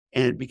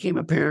And it became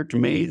apparent to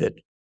me that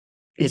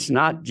it's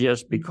not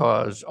just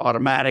because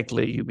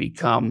automatically you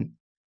become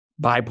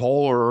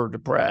bipolar or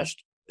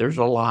depressed. There's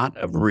a lot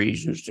of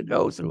reasons to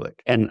go through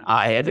it. And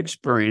I had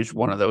experienced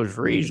one of those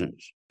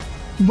reasons.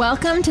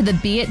 Welcome to the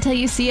Be It Till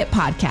You See It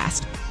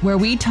podcast, where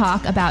we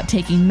talk about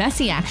taking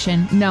messy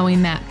action,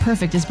 knowing that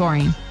perfect is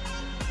boring.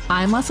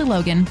 I'm Leslie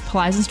Logan,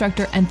 Pilates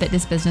instructor and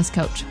fitness business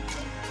coach.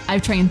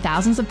 I've trained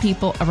thousands of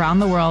people around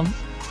the world,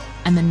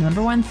 and the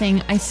number one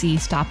thing I see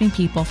stopping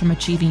people from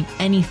achieving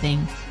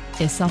anything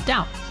is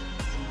self-doubt.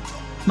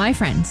 My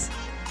friends,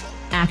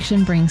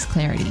 action brings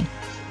clarity,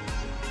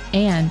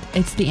 and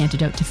it's the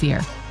antidote to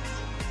fear.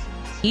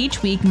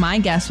 Each week, my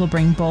guests will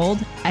bring bold,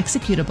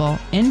 executable,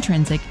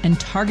 intrinsic, and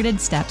targeted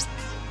steps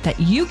that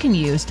you can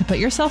use to put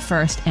yourself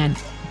first and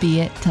be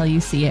it till you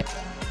see it.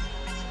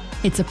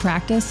 It's a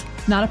practice,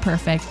 not a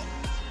perfect.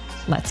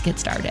 Let's get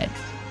started.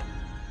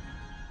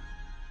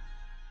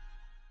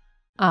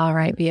 All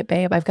right, Be It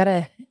Babe. I've got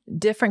a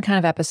different kind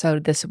of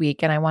episode this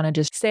week, and I want to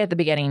just say at the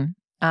beginning,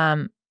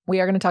 we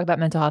are going to talk about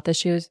mental health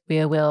issues.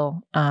 We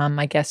will,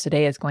 my guest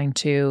today is going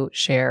to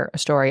share a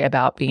story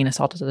about being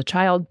assaulted as a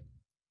child,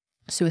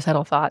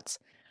 suicidal thoughts.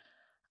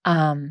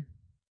 And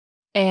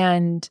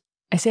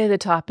I say at the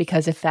top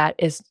because if that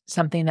is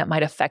something that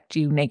might affect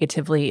you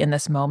negatively in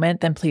this moment,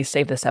 then please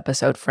save this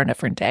episode for a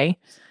different day.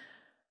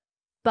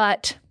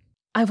 But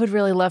I would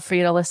really love for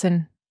you to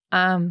listen.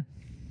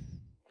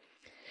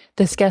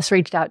 This guest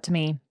reached out to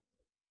me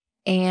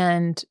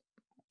and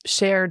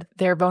shared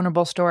their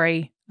vulnerable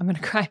story. I'm going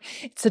to cry.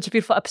 It's such a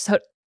beautiful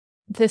episode.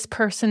 This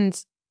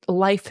person's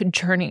life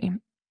journey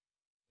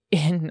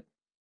in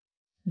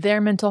their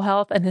mental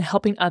health and then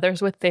helping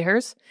others with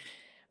theirs.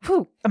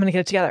 Whew, I'm going to get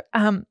it together.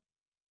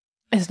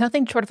 It's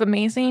nothing short of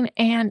amazing.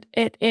 And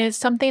it is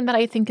something that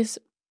I think is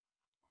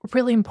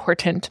really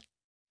important.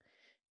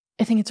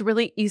 I think it's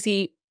really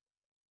easy.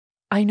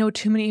 I know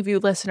too many of you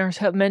listeners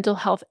have mental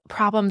health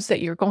problems that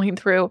you're going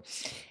through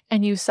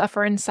and you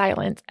suffer in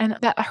silence. And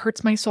that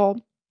hurts my soul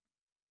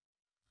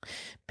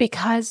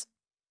because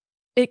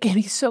it can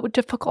be so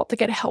difficult to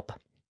get help.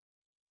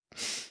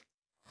 It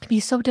can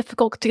be so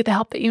difficult to get the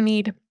help that you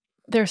need.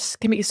 There's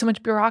can be so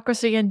much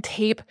bureaucracy and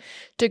tape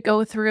to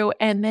go through.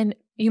 And then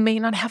you may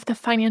not have the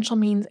financial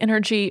means,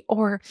 energy,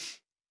 or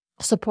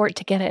support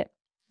to get it.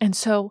 And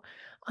so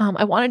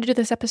I wanted to do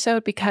this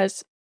episode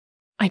because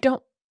I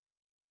don't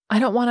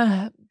want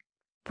to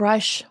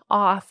brush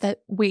off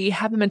that we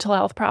have a mental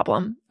health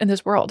problem in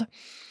this world.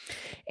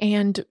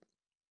 And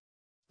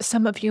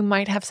some of you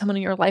might have someone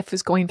in your life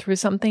who's going through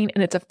something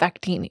and it's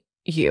affecting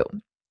you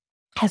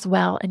as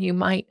well. And you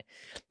might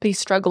be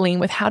struggling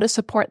with how to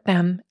support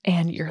them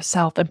and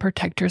yourself and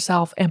protect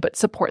yourself but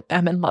support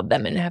them and love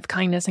them and have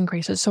kindness and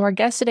graces. So our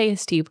guest today is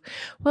Steve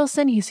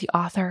Wilson. He's the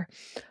author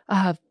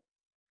of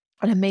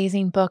an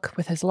amazing book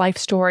with his life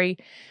story.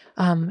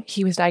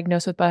 He was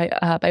diagnosed with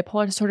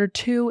bipolar disorder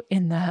 2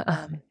 in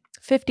the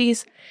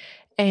 50s.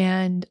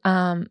 And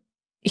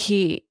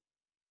he's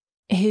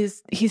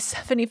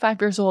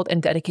 75 years old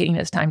and dedicating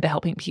his time to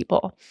helping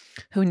people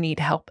who need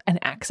help and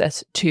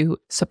access to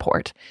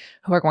support,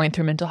 who are going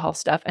through mental health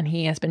stuff. And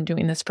he has been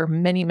doing this for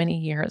many, many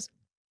years,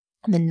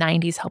 in the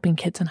 90s, helping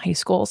kids in high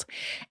schools.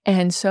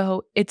 And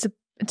so it's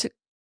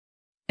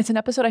an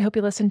episode I hope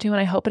you listen to, and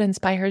I hope it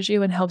inspires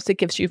you and helps. It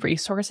gives you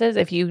resources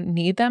if you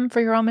need them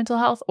for your own mental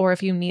health or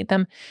if you need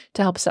them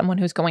to help someone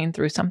who's going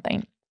through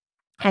something.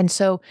 And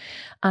so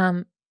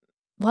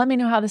let me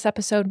know how this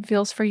episode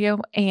feels for you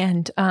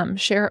and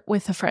share it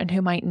with a friend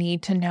who might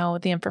need to know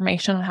the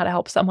information on how to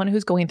help someone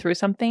who's going through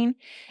something.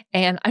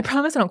 And I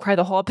promise I don't cry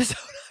the whole episode.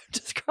 I'm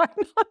just crying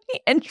on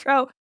the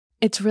intro.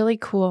 It's really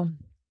cool.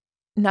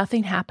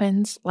 Nothing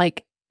happens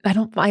like I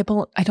don't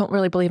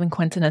really believe in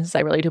coincidences.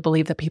 I really do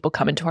believe that people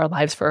come into our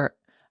lives for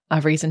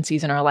a reason,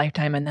 season, or a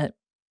lifetime, and that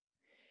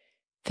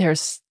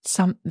there's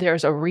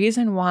a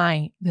reason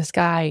why this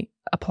guy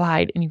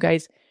applied. And you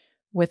guys,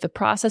 with the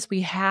process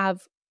we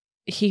have,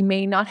 he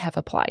may not have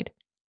applied,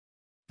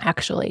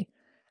 actually.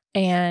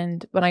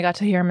 And when I got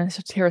to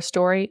hear a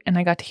story, and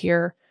I got to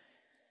hear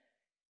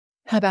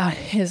about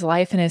his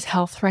life and his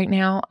health right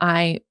now,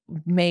 I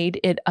made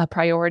it a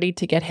priority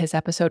to get his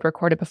episode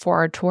recorded before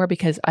our tour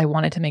because I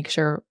wanted to make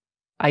sure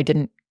I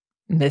didn't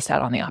miss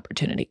out on the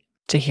opportunity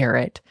to hear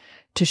it,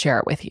 to share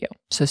it with you.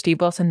 So Steve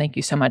Wilson, thank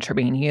you so much for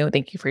being you.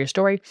 Thank you for your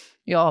story.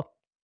 Y'all,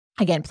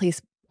 again,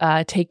 please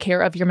take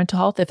care of your mental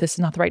health if this is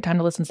not the right time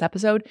to listen to this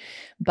episode.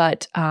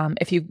 But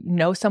if you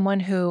know someone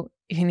who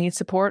needs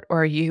support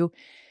or you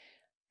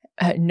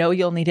know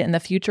you'll need it in the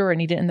future or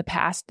need it in the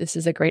past, this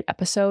is a great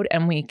episode,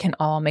 and we can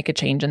all make a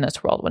change in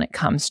this world when it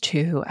comes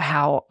to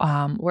how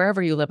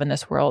wherever you live in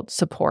this world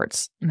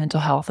supports mental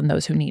health and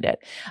those who need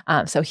it.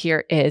 So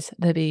here is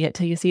the Be It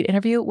Till You See It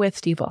interview with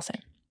Steve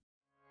Wilson.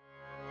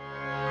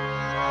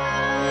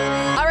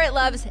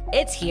 loves,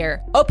 it's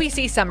here.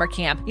 OPC Summer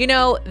Camp. You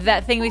know,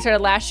 that thing we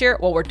started last year?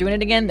 Well, we're doing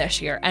it again this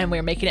year, and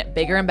we're making it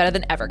bigger and better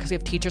than ever because we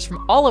have teachers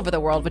from all over the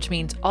world, which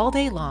means all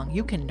day long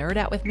you can nerd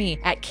out with me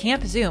at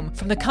Camp Zoom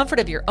from the comfort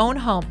of your own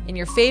home in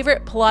your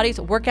favorite Pilates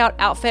workout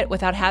outfit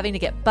without having to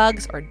get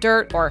bugs or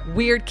dirt or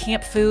weird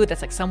camp food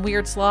that's like some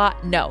weird slaw.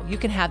 No, you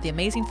can have the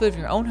amazing food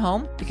from your own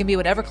home. You can be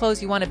whatever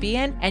clothes you want to be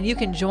in, and you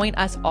can join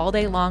us all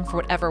day long for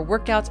whatever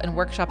workouts and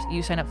workshops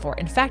you sign up for.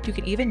 In fact, you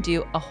can even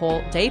do a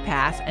whole day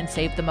pass and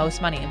save the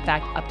most money. In fact,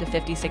 up to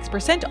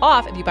 56%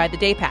 off if you buy the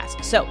day pass.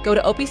 So go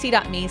to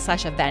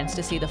opc.me/events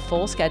to see the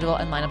full schedule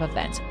and lineup of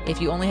events. If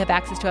you only have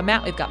access to a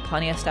mat, we've got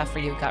plenty of stuff for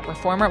you. We've got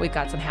Reformer. We've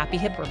got some Happy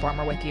Hip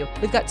Reformer with you.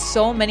 We've got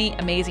so many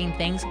amazing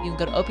things. You can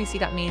go to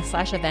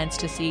opc.me/events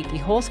to see the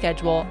whole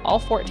schedule, all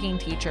 14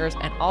 teachers,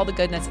 and all the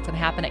goodness that's going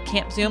to happen at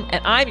Camp Zoom.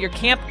 And I'm your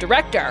camp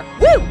director.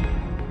 Woo!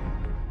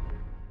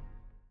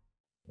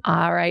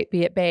 All right,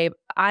 Be It Babe.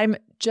 I'm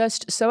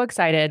just so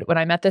excited. When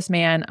I met this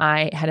man,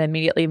 I had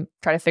immediately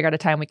tried to figure out a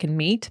time we can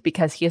meet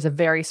because he is a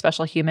very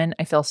special human.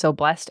 I feel so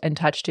blessed and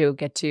touched to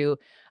get to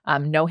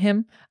know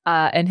him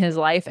in his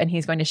life. And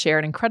he's going to share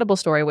an incredible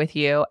story with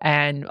you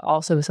and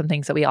also some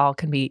things that we all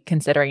can be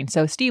considering.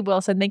 So Steve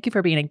Wilson, thank you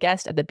for being a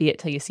guest at the Be It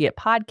Till You See It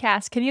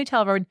podcast. Can you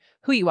tell everyone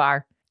who you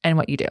are and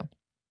what you do?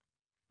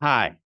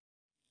 Hi.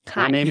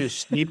 My name is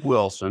Steve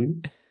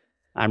Wilson.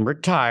 I'm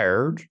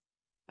retired.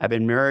 I've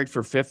been married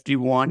for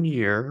 51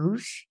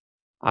 years.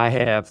 I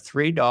have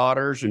 3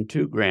 daughters and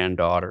 2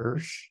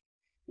 granddaughters,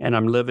 and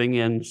I'm living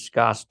in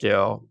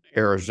Scottsdale,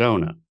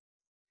 Arizona.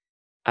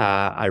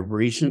 I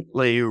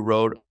recently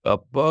wrote a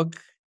book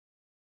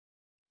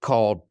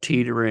called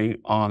Teetering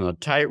on a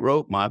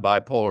Tightrope, My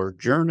Bipolar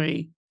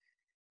Journey,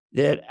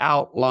 that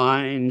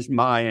outlines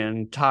my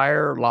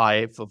entire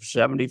life of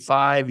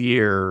 75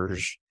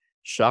 years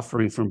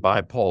suffering from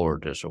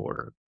bipolar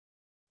disorder.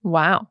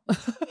 Wow.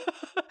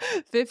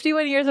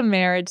 51 years of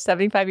marriage,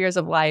 75 years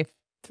of life,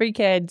 3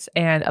 kids,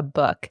 and a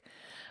book.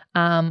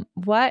 I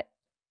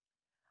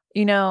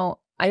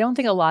don't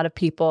think a lot of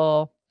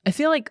people, I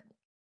feel like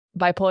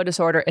bipolar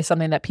disorder is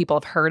something that people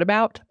have heard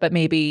about, but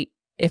maybe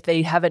if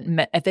they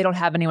don't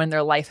have anyone in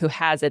their life who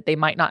has it, they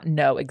might not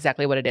know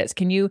exactly what it is.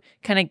 Can you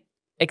kind of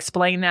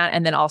explain that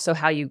and then also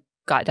how you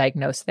got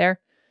diagnosed there?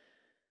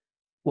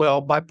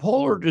 Well,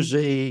 bipolar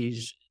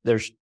disease,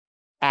 there's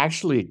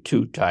actually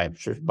 2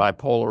 types. There's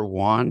bipolar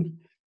 1,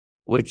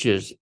 which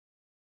is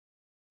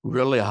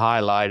really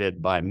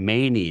highlighted by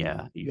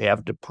mania. You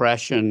have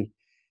depression,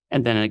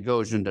 and then it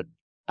goes into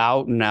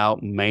out and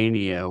out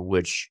mania,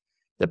 which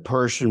the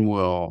person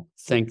will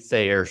think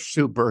they are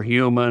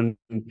superhuman.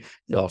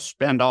 They'll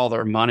spend all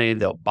their money.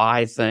 They'll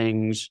buy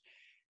things.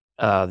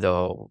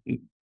 They'll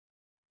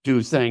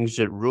do things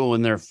that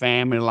ruin their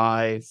family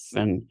life.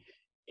 And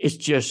it's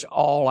just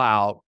all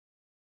out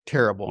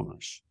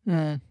terribleness.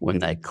 When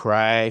they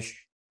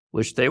crash,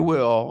 which they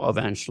will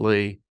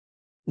eventually,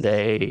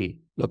 they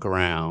look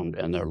around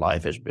and their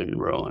life has been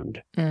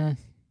ruined.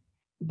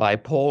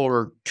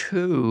 Bipolar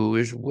 2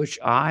 is, which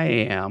I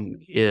am,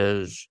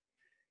 is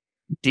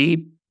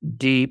deep,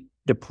 deep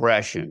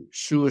depression,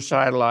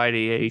 suicidal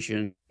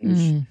ideations,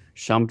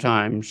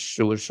 sometimes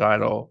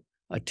suicidal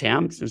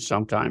attempts, and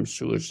sometimes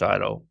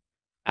suicidal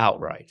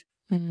outright.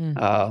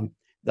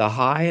 The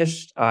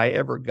highest I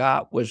ever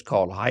got was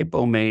called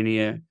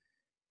hypomania,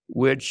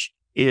 which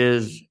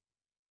is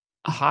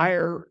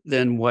higher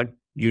than what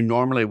you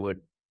normally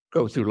would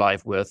go through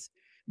life with,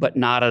 but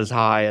not as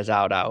high as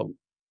out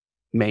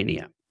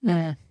mania.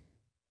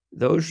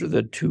 Those are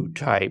the 2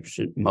 types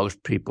that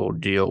most people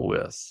deal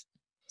with.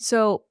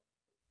 So,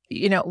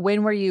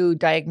 when were you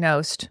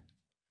diagnosed?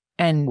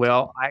 And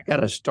well, I got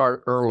to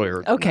start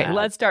earlier. Okay,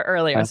 let's start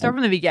earlier. Let's start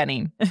from the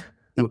beginning.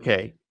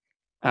 Okay.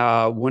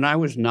 When I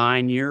was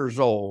 9 years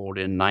old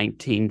in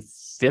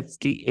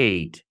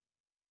 1958,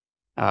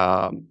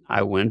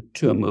 I went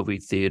to a movie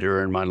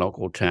theater in my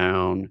local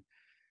town.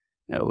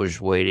 I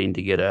was waiting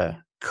to get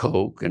a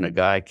Coke, and a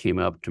guy came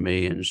up to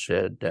me and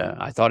said,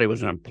 I thought he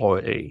was an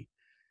employee.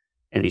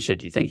 And he said,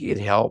 do you think you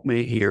could help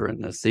me here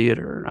in the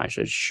theater? And I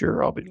said,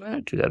 sure, I'll be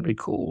glad to. That'd be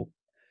cool.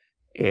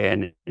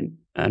 And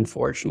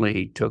unfortunately,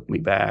 he took me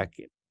back,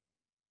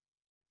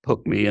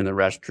 put me in the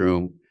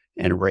restroom,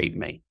 and raped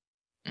me.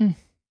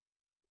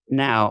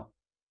 Now,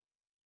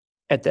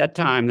 at that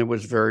time, there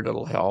was very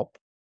little help.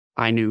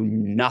 I knew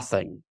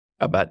nothing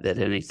about that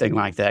anything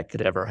like that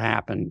could ever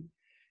happen.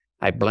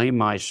 I blamed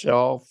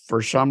myself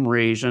for some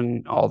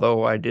reason,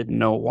 although I didn't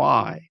know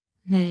why.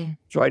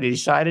 So I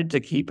decided to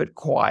keep it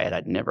quiet.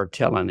 I'd never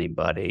tell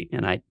anybody,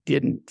 and I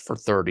didn't for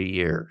 30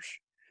 years.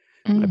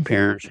 My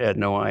parents had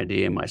no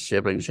idea. My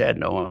siblings had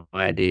no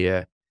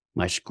idea.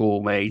 My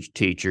schoolmates,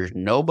 teachers,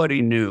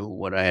 nobody knew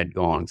what I had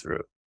gone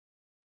through.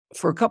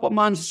 For a couple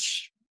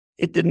months,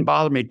 it didn't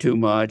bother me too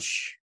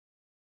much.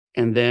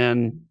 And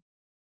then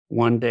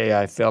one day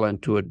I fell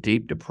into a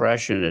deep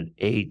depression at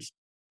age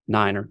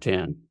 9 or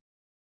 10.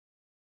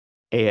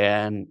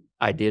 And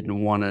I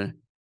didn't want to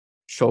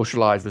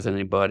socialize with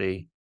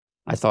anybody.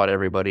 I thought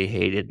everybody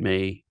hated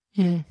me.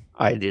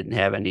 I didn't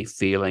have any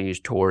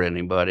feelings toward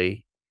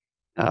anybody.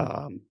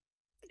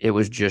 it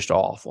was just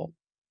awful.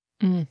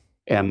 Mm.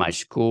 And my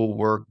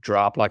schoolwork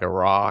dropped like a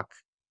rock,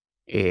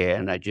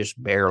 and I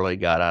just barely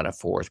got out of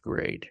 4th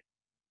grade.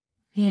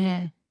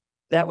 Yeah.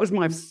 That was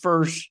my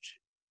first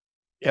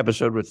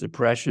episode with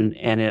depression,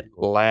 and it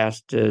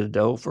lasted,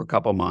 for a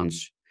couple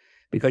months,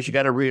 because you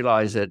got to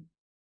realize that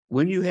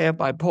when you have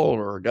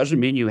bipolar, it doesn't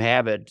mean you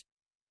have it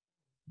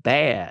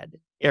bad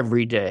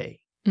every day.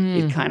 It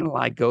Mm. kind of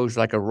like goes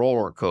like a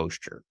roller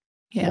coaster.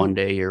 Yeah. One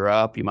day you're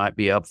up, you might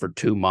be up for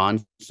 2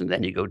 months, and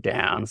then you go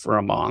down for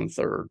a month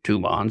or 2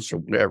 months or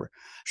whatever.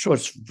 So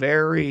it's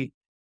very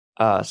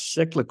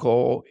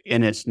cyclical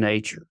in its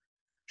nature.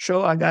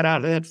 So I got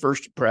out of that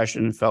first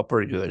depression and felt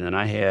pretty good. And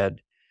I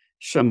had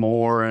some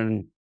more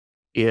in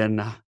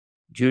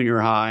junior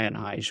high and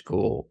high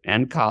school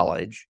and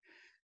college.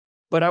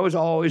 But I was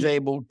always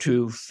able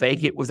to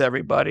fake it with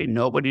everybody.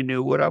 Nobody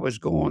knew what I was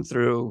going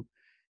through.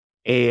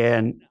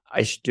 And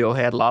I still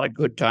had a lot of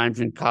good times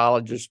in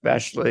college,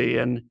 especially.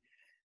 And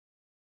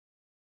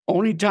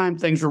only time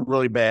things were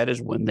really bad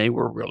is when they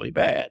were really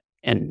bad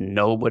and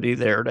nobody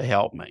there to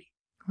help me.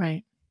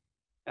 Right.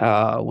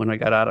 When I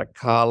got out of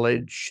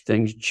college,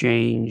 things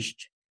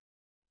changed.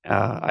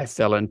 I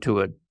fell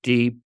into a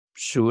deep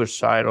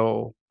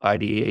suicidal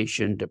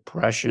ideation,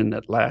 depression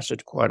that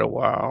lasted quite a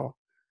while.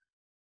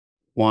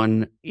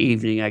 One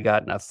evening, I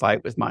got in a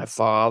fight with my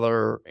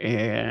father,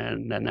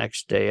 and the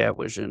next day I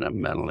was in a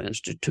mental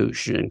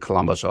institution in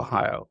Columbus,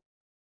 Ohio.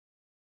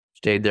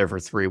 Stayed there for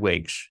 3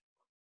 weeks.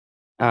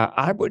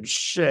 I would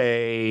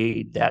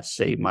say that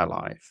saved my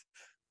life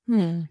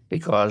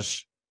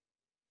because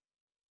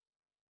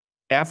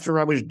after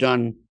I was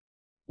done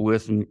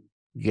with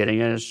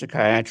getting a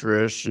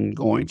psychiatrist and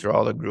going through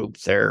all the group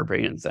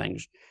therapy and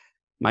things,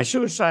 my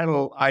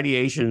suicidal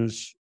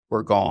ideations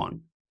were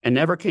gone and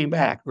never came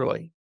back,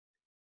 really.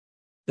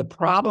 The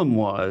problem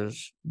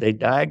was they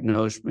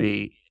diagnosed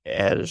me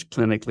as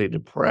clinically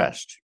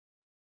depressed.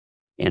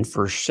 And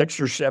for 6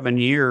 or 7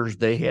 years,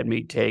 they had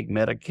me take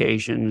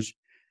medications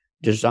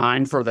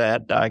designed for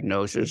that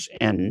diagnosis,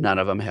 and none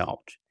of them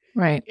helped.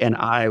 Right. And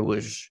I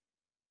was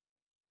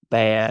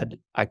bad.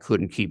 I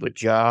couldn't keep a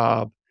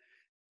job.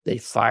 They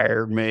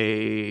fired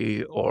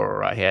me,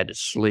 or I had to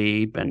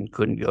sleep and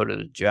couldn't go to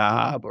the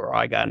job, or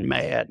I got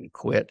mad and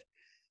quit.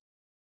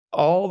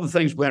 All the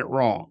things went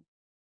wrong.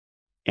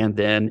 And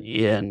then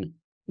in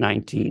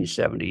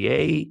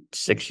 1978,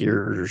 6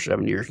 years or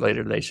 7 years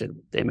later, they said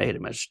they made a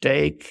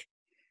mistake.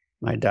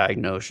 My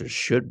diagnosis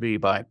should be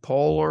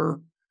bipolar.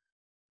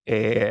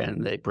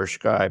 And they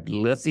prescribed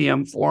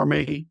lithium for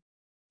me,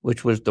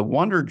 which was the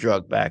wonder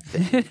drug back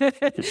then.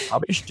 It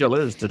probably still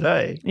is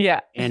today.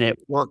 Yeah. And it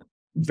worked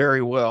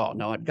very well.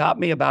 Now, it got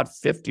me about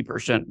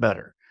 50%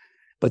 better.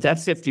 But that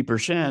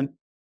 50%,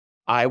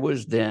 I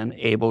was then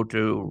able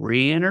to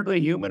re-enter the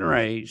human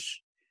race,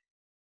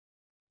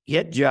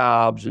 get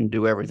jobs, and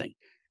do everything.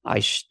 I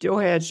still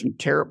had some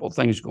terrible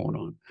things going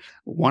on.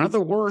 One of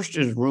the worst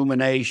is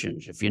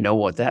ruminations, if you know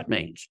what that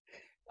means.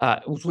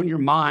 It's when your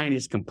mind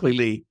is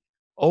completely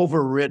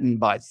overridden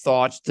by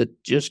thoughts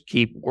that just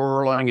keep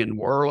whirling and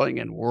whirling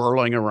and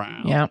whirling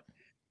around. Yeah.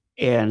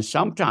 And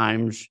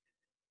sometimes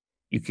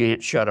you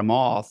can't shut them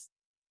off,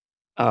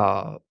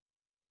 and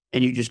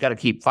you just got to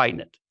keep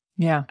fighting it.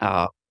 Yeah.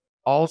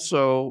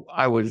 Also,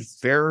 I was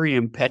very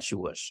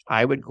impetuous.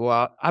 I would go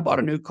out. I bought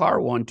a new car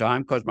one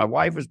time because my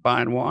wife was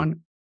buying one.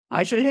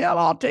 I said, hell,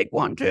 I'll take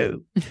one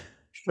too.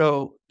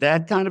 So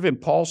that kind of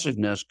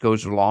impulsiveness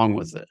goes along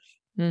with this.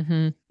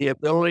 Mm-hmm. The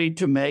ability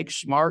to make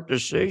smart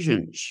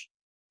decisions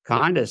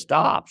kind of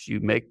stops.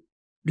 You make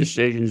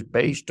decisions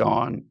based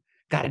on,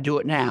 got to do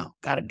it now,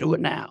 got to do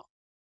it now.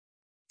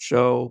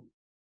 So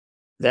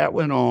that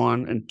went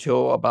on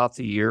until about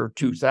the year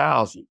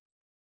 2000.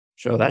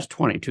 So that's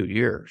 22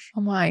 years.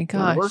 Oh my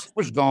gosh. The worst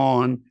was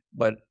gone,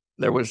 but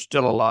there was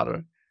still a lot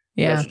of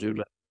residue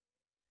left.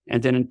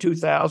 And then in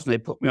 2000, they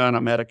put me on a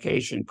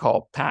medication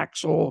called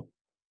Paxil.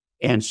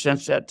 And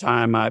since that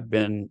time, I've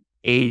been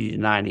 80 to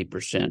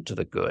 90% to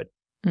the good.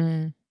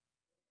 Mm.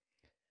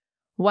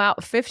 Wow.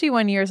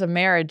 51 years of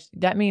marriage.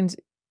 That means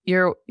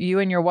you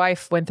and your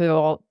wife went through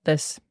all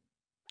this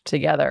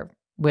together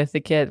with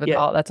the kid.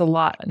 That's a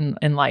lot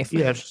in life.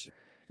 Yes.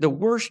 The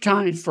worst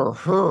times for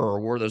her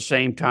were the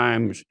same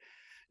times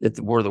that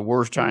were the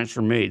worst times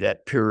for me,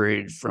 that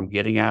period from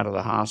getting out of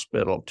the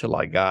hospital till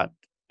I got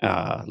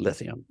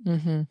lithium.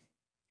 Mm-hmm.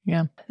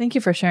 Yeah. Thank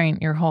you for sharing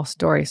your whole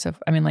story. So,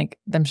 I mean, like,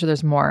 I'm sure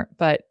there's more,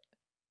 but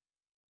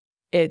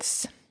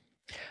it's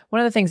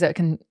one of the things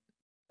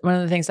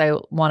I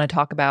want to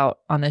talk about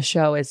on this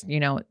show is,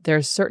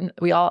 there's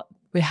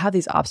we have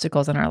these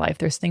obstacles in our life.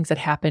 There's things that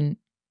happen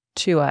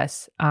to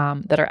us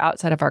that are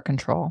outside of our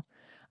control.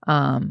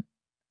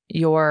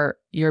 You're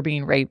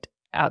being raped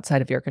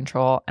outside of your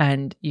control,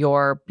 and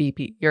your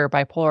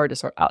bipolar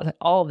disorder,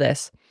 all of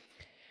this.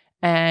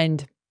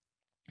 And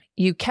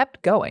you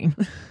kept going.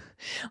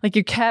 Like,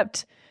 you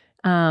kept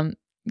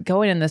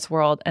going in this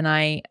world.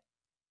 And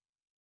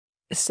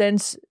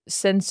since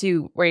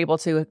you were able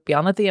to be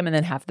on lithium and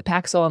then have the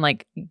Paxil and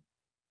like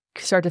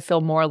start to feel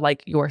more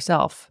like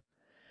yourself,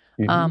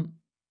 Mm-hmm.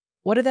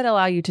 what did that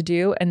allow you to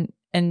do? And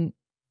And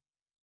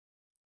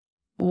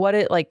what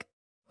it like,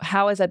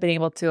 how has that been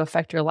able to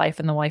affect your life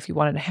and the life you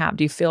wanted to have?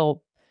 Do you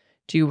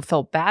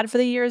feel bad for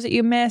the years that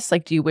you missed?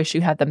 Like, do you wish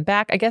you had them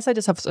back? I guess I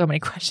just have so many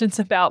questions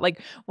about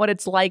like what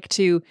it's like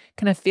to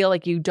kind of feel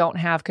like you don't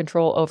have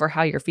control over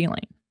how you're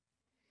feeling.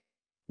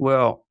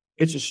 Well,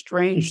 it's a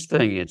strange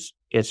thing.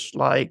 It's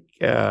like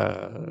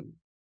if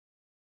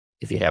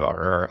you have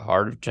a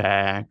heart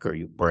attack or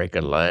you break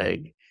a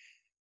leg.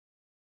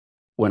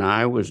 When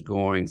I was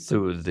going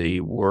through the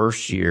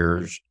worst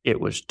years, it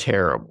was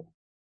terrible.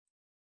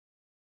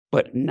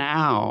 But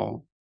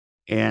now,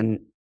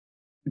 and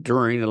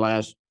during the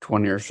last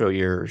 20 or so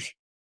years,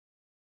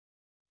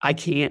 I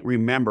can't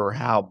remember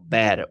how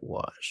bad it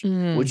was,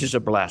 which is a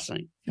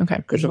blessing. Okay.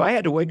 Because if I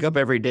had to wake up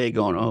every day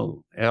going,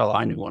 oh, hell,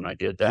 I knew when I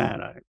did that,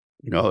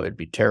 it'd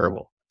be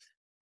terrible.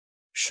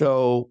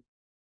 So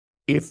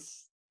if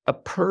a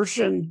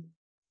person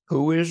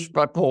who is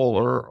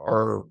bipolar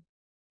or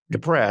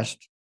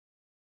depressed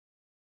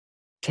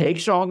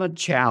takes on the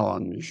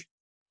challenge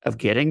of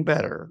getting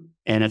better,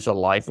 and it's a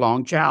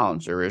lifelong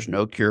challenge. There is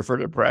no cure for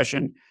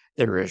depression.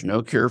 There is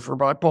no cure for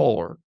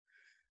bipolar.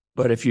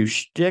 But if you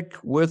stick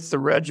with the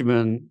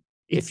regimen,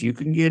 if you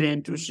can get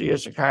in to see a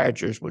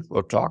psychiatrist, which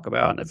we'll talk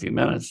about in a few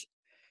minutes,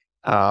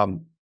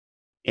 and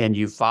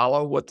you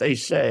follow what they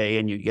say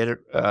and you get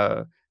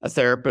a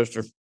therapist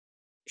or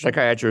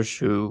psychiatrist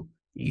who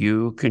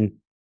you can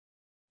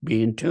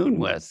be in tune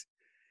with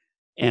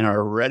and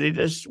are ready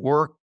to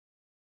work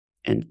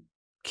and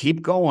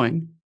keep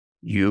going,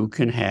 you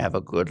can have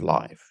a good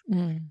life.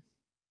 Yeah.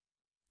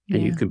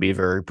 And you can be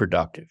very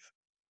productive.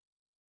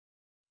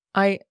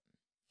 I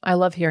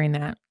love hearing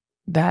that.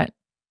 That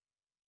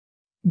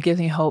gives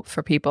me hope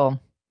for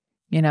people.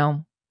 You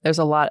know, there's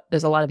a lot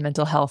of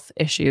mental health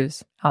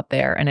issues out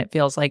there, and it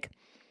feels like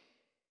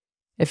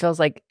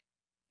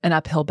an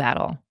uphill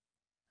battle.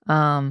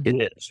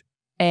 It is.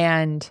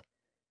 And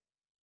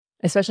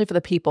especially for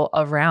the people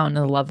around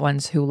the loved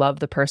ones who love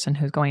the person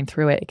who's going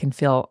through it, it can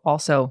feel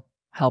also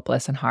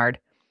helpless and hard.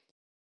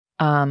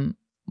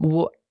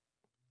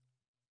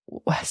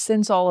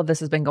 Since all of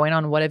this has been going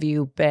on, what have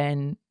you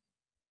been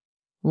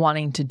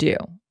wanting to do?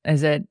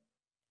 Do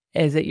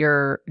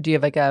you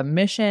have like a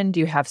mission? Do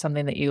you have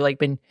something that you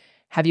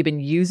have you been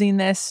using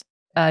this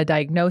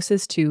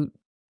diagnosis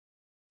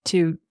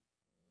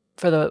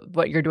for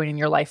what you're doing in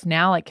your life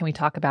now? Like, can we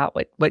talk about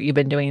what you've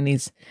been doing in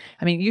these?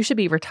 I mean, you should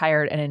be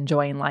retired and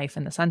enjoying life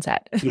in the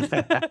sunset,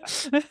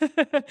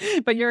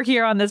 but you're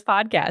here on this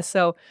podcast.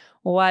 So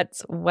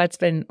what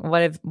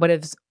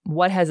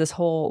has this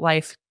whole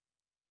life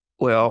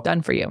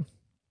done for you?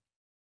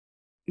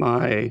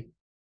 My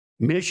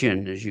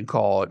mission, as you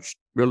call it,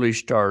 really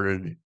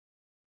started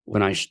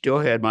when I still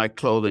had my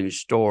clothing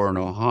store in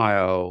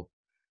Ohio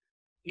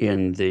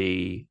in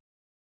the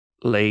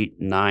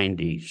late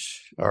 90s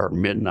or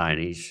mid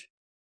 90s.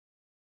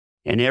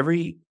 And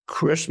every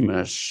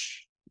Christmas,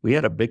 we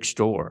had a big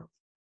store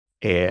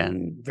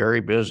and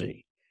very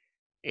busy.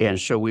 And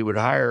so we would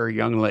hire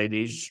young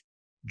ladies,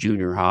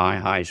 junior high,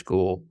 high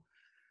school,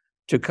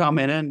 to come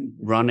in and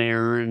run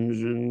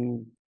errands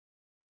and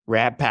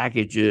wrap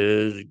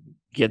packages,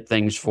 get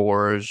things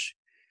for us.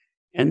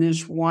 And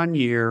this one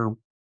year,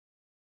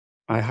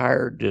 I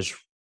hired this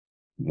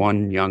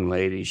one young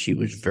lady. She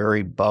was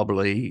very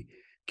bubbly,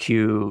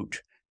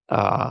 cute,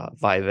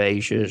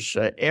 vivacious,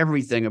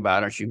 everything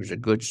about her. She was a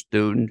good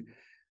student,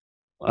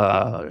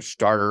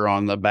 started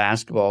on the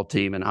basketball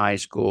team in high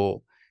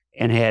school,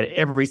 and had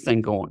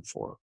everything going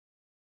for her.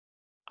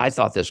 I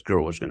thought this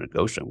girl was going to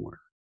go somewhere.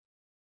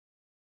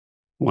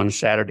 One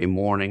Saturday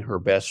morning, her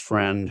best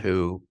friend,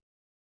 who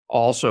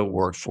also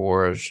worked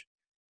for us,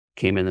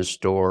 came in the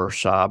store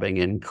sobbing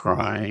and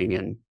crying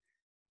and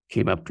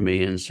came up to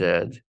me and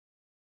said,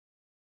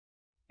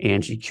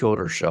 Angie killed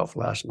herself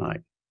last night.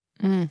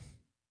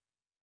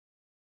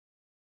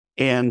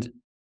 And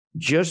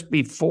just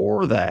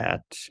before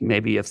that,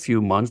 maybe a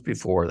few months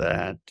before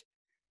that,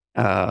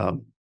 I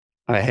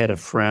had a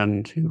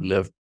friend who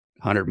lived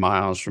 100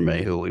 miles from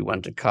me who we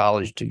went to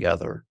college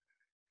together.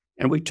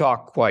 And we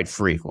talked quite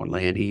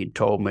frequently. And he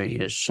told me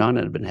his son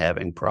had been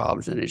having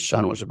problems, and his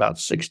son was about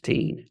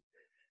 16.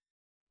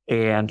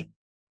 And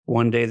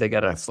one day they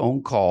got a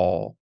phone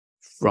call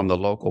from the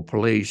local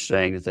police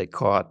saying that they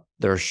caught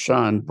their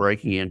son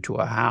breaking into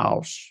a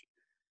house,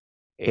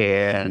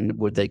 and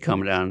would they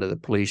come down to the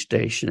police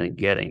station and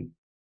get him?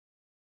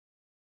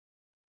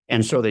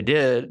 And so they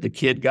did. The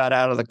kid got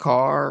out of the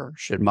car,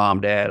 said,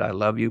 Mom, Dad, I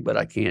love you, but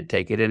I can't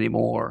take it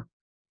anymore.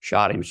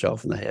 Shot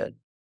himself in the head.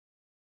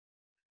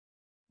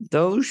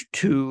 Those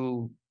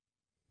two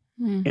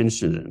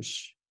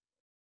incidents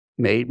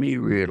made me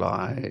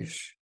realize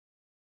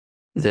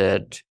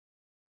that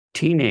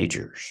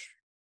teenagers,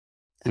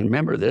 and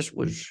remember, this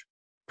was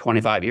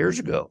 25 years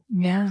ago.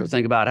 Yeah. So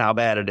think about how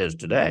bad it is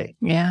today.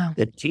 Yeah.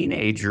 The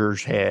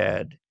teenagers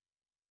had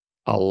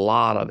a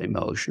lot of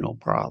emotional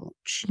problems.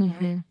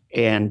 Mm-hmm.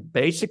 And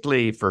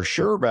basically, for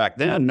sure, back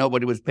then,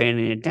 nobody was paying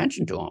any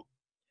attention to them.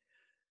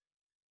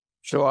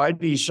 So I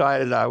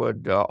decided I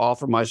would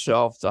offer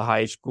myself to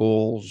high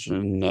schools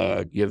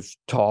and give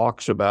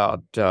talks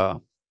about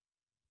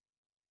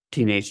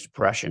teenage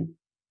depression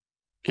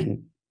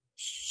and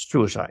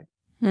suicide.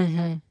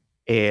 Mm-hmm.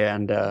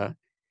 And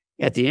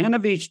at the end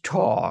of each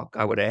talk,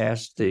 I would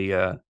ask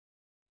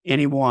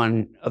any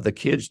one of the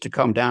kids to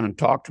come down and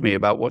talk to me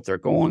about what they're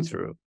going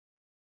through.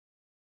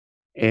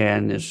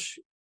 And this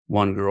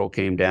one girl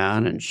came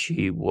down, and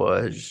she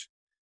was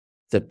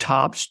the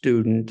top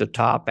student, the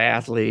top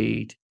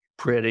athlete,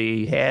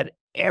 pretty, had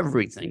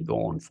everything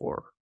going for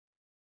her.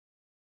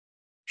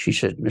 She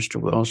said, "Mr.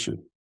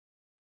 Wilson,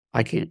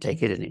 I can't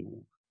take it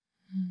anymore.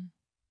 Mm.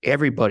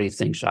 Everybody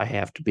thinks I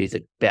have to be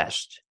the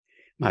best.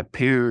 My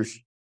parents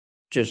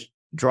just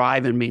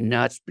driving me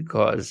nuts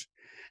because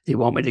they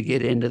want me to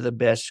get into the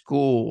best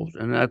schools.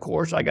 And of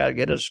course, I got to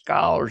get a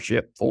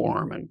scholarship for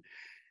them." And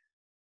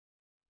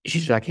she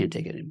said, "I can't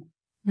take it anymore."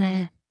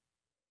 Mm.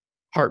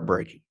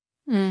 Heartbreaking.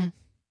 Mm.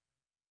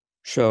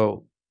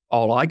 So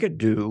all I could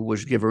do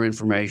was give her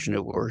information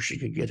of where she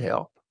could get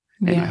help.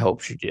 And I hope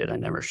she did. I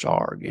never saw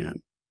her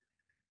again.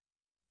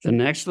 The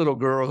next little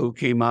girl who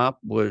came up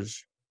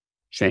was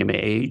same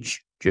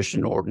age, just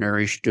an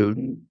ordinary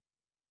student.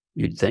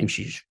 You'd think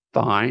she's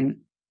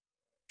fine.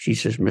 She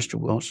says, "Mr.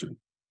 Wilson,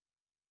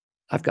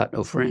 I've got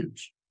no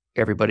friends.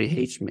 Everybody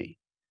hates me.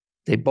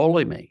 They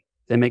bully me.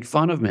 They make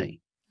fun of me.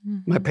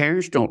 Mm-hmm. My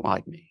parents don't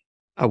like me.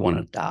 I want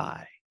to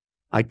die."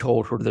 I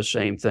told her the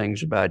same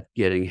things about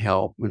getting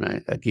help.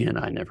 And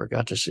I never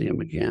got to see him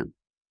again.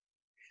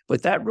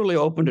 But that really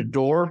opened a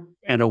door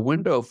and a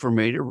window for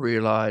me to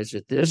realize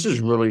that this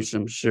is really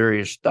some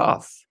serious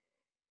stuff.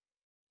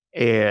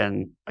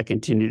 And I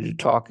continued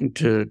talking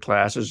to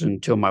classes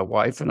until my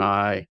wife and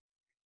I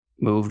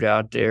moved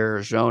out to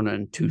Arizona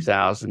in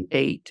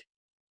 2008.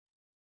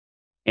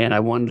 And I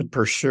wanted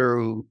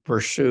to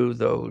pursue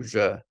those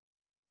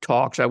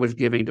talks I was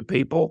giving to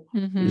people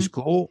in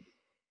school.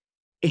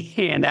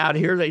 And out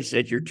here, they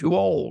said, "You're too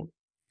old."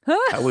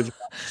 I was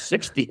about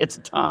 60 at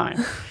the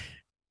time,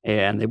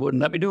 and they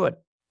wouldn't let me do it.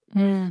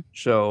 Mm.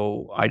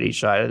 So I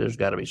decided there's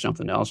got to be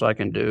something else I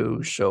can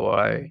do. So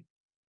I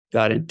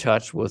got in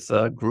touch with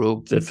a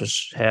group that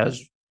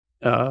has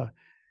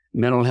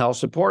mental health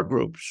support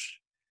groups.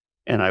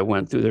 And I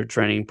went through their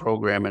training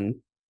program and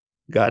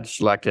got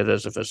selected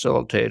as a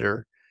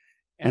facilitator.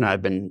 And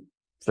I've been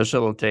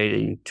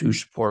facilitating 2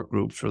 support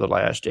groups for the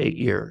last 8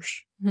 years.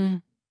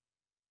 Mm.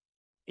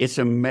 It's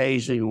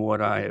amazing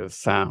what I have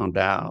found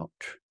out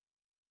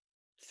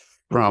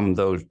from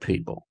those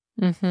people.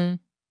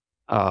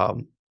 Mm-hmm.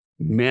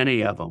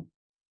 Many of them,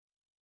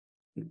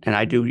 and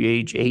I do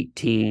age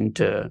 18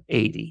 to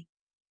 80,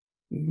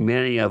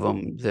 many of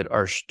them that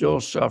are still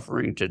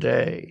suffering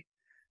today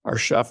are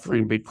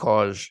suffering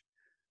because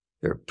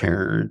their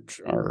parent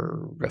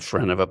or a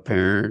friend of a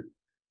parent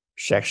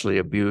sexually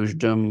abused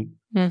them.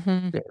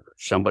 Mm-hmm.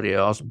 Somebody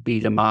else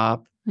beat them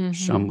up. Mm-hmm.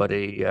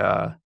 Somebody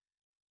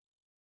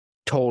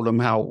told them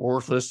how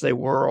worthless they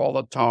were all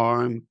the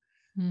time.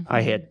 Mm-hmm.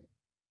 I had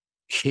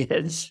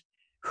kids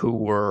who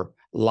were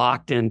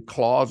locked in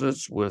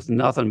closets with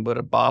nothing but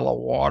a bottle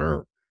of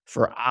water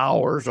for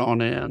hours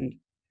on end.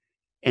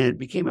 And it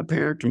became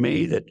apparent to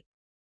me that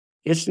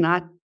it's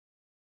not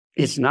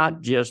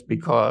just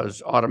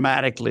because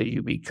automatically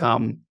you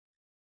become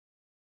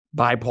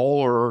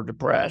bipolar or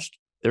depressed.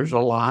 There's a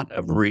lot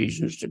of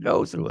reasons to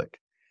go through it.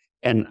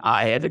 And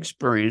I had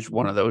experienced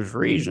one of those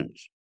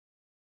reasons.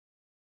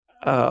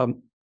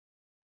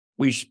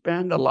 We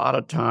spend a lot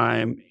of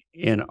time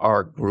in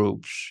our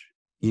groups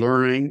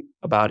learning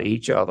about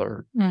each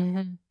other.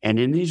 Mm-hmm. And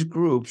in these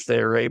groups,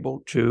 they're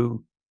able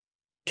to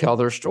tell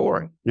their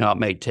story. Now, it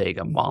may take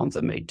a month,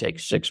 it may take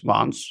 6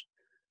 months,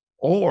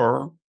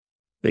 or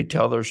they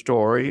tell their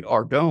story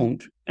or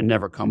don't and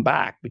never come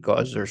back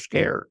because they're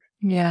scared.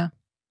 Yeah.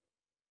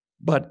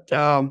 But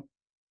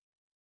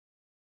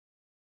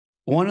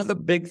one of the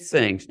big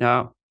things,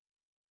 now,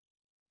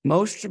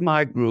 most of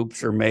my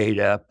groups are made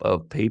up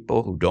of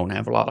people who don't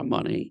have a lot of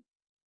money.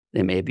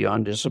 They may be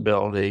on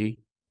disability.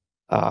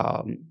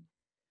 What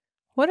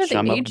are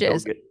the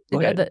ages?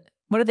 What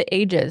are the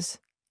ages?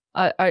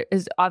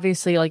 Is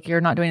obviously like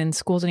you're not doing it in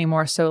schools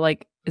anymore. So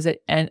like, is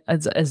it and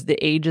as the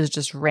ages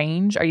just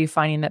range? Are you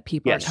finding that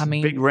people are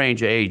coming? Big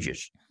range of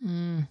ages.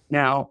 Mm.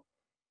 Now,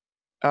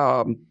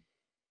 I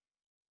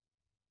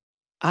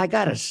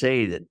got to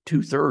say that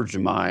 2/3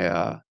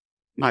 of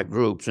my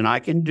groups, and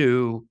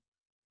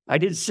I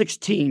did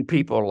 16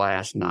 people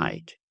last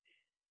night.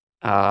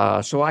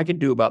 So I could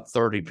do about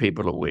 30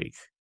 people a week.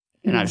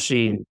 And I've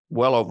seen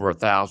well over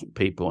 1,000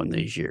 people in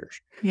these years.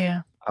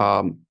 Yeah.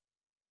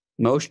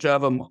 Most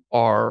of them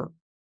are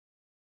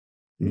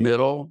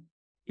middle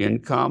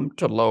income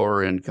to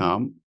lower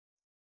income,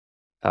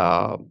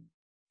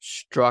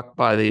 struck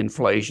by the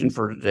inflation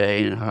for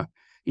today. And,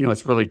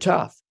 it's really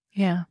tough.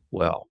 Yeah.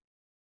 Well,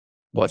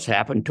 what's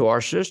happened to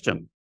our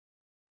system?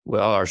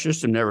 Well, our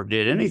system never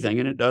did anything,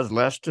 and it does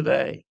less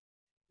today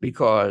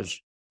because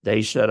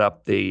they set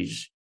up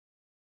these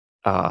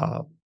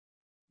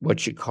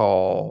what you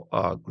call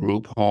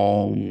group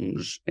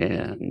homes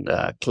and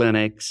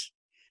clinics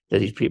that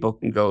these people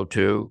can go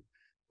to,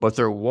 but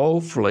they're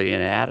woefully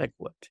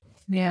inadequate.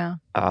 Yeah.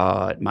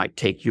 It might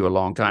take you a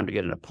long time to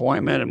get an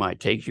appointment.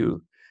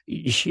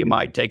 You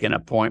might take an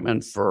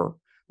appointment for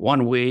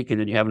 1 week and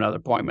then you have another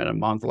appointment a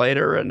month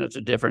later and it's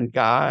a different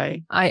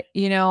guy. So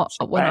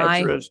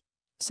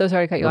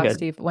sorry to cut you off, ahead.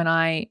 Steve. When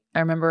I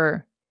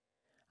remember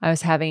I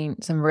was having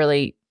some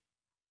really,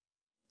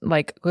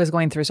 I was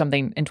going through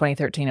something in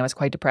 2013. I was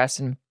quite depressed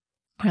and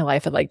my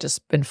life had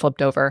just been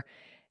flipped over.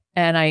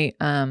 And I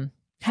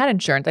had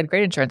insurance. I had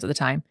great insurance at the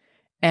time.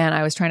 And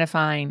I was trying to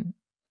find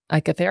a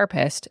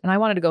therapist, and I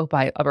wanted to go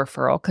by a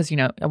referral because,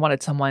 I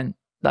wanted someone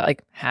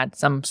that had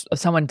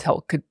someone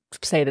could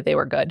say that they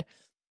were good.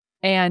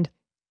 And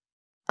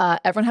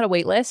everyone had a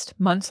wait list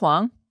months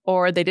long,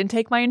 or they didn't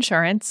take my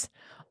insurance,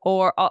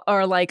 or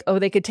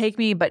they could take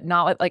me, but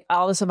not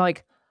all of a sudden,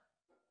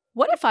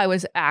 what if I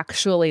was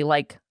actually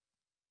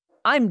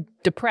I'm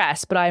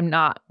depressed, but I'm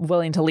not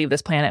willing to leave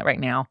this planet right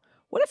now.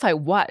 What if I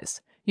was,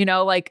 and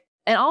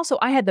also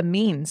I had the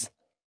means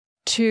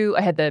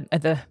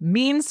the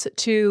means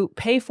to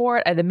pay for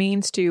it. I had the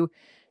means to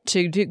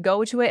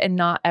go to it, and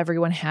not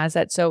everyone has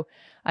that. So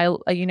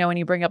when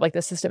you bring up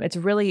the system, it's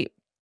really,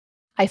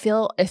 I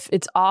feel if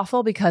it's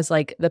awful because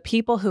the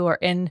people who are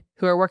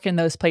working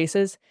those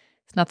places,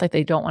 it's not like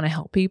they don't want to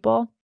help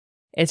people.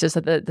 It's just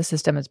that the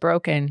system is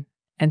broken.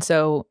 And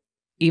so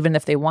even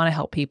if they want to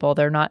help people,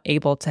 they're not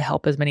able to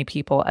help as many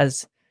people they're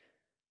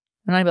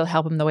not able to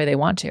help them the way they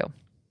want to.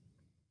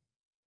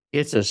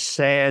 It's a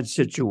sad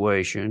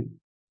situation.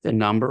 The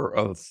number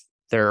of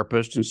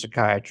therapists and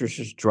psychiatrists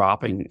is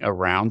dropping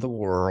around the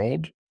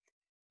world.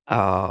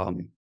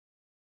 The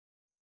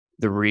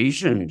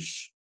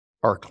reasons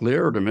are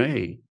clear to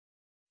me.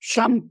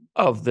 Some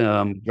of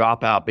them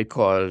drop out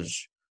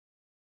because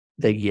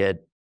they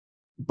get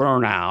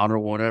burnout or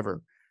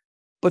whatever.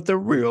 But the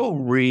real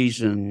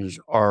reasons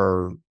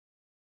are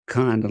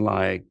kind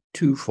of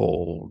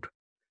twofold.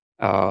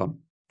 The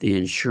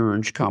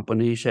insurance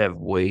companies have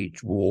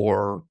waged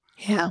war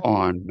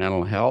on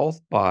mental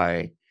health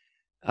by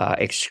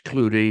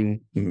excluding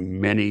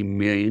many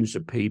millions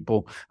of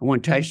people. I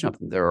want to tell you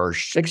something. There are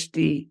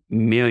 60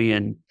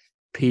 million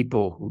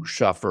people who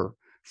suffer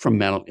from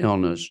mental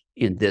illness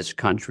in this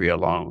country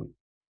alone.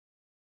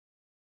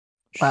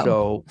 Wow.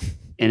 So,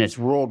 and it's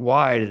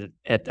worldwide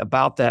at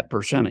about that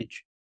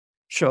percentage.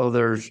 So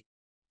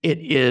it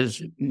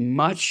is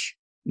much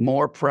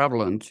more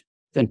prevalent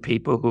than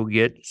people who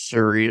get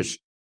serious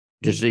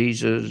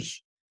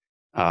diseases.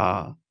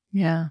 And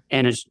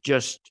it's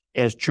just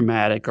as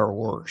traumatic or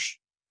worse.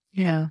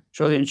 Yeah.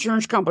 So the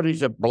insurance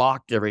companies have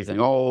blocked everything.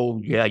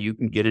 Oh, yeah, you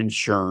can get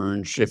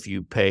insurance if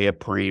you pay a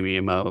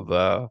premium of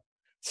 $300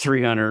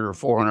 or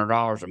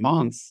 $400 a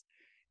month,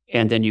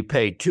 and then you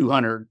pay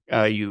 $200.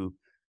 You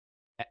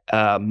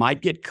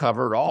might get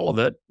covered, all of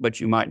it,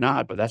 but you might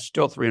not. But that's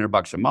still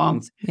 $300 a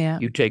month. Yeah.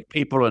 You take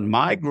people in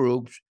my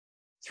groups,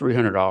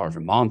 $300 a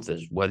month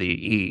is whether you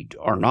eat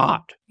or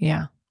not.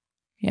 Yeah.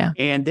 Yeah.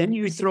 And then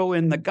you throw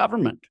in the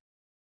government.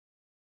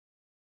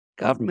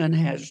 Government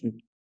has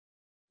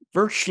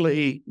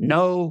virtually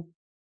no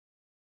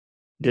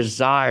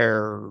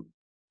desire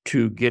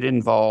to get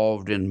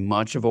involved in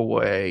much of a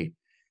way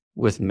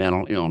with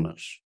mental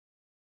illness.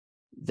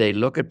 They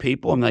look at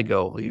people and they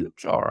go, he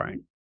looks all right.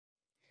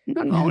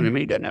 Nothing wrong with him.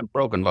 He doesn't have a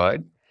broken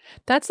leg.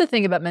 That's the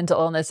thing about mental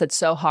illness that's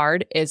so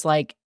hard is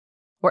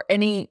or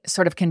any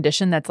sort of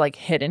condition that's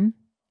hidden,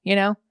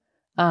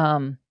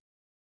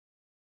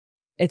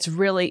 it's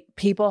really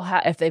people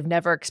if they've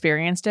never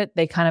experienced it,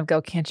 they kind of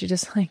go, can't you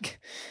just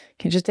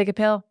take a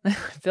pill,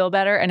 feel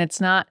better? And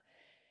it's not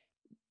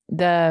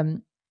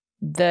it's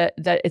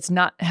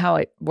not how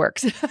it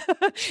works.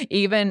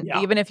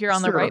 even if you're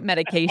on the right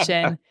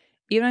medication,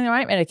 even on the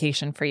right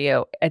medication for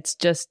you, it's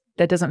just,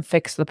 that doesn't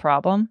fix the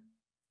problem.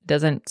 It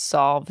doesn't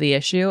solve the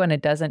issue, and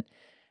it doesn't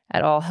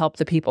at all help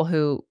the people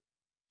who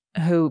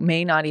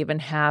may not even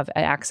have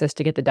access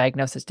to get the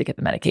diagnosis, to get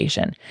the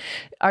medication.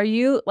 Are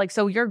you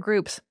so your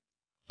groups,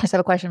 I just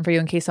have a question for you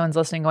in case someone's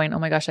listening going, oh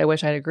my gosh, I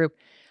wish I had a group.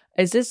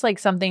 Is this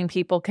something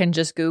people can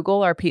just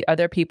Google? Or are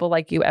there people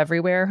like you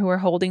everywhere who are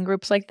holding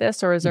groups like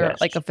this? Or is there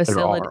a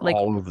facility? There are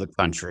all over the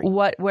country.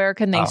 Where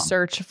can they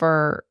search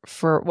for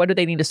what do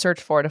they need to search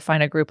for to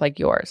find a group like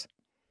yours?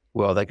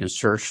 Well, they can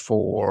search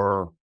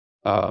for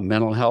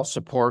mental health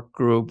support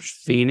groups,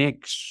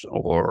 Phoenix,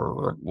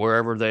 or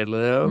wherever they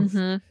live.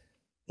 Mm-hmm.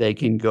 They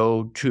can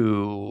go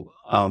to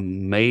a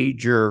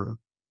major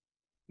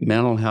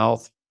mental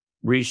health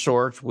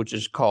resource, which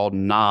is called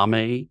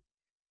NAMI,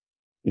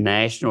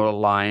 National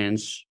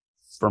Alliance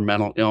for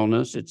Mental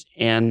Illness. It's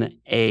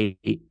NAMI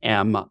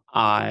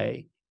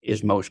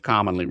is most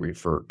commonly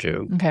referred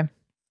to. Okay.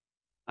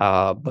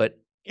 But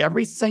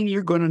everything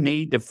you're going to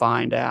need to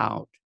find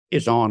out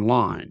is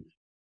online.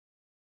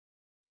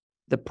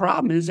 The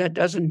problem is that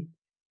doesn't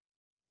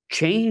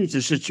change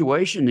the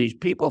situation these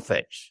people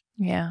face.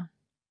 Yeah.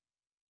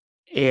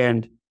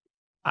 And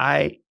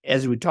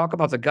as we talk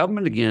about the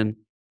government again,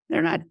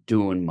 they're not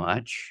doing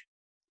much.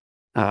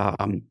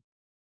 And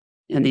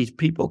these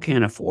people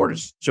can't afford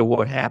it. So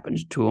what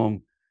happens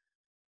to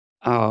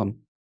them?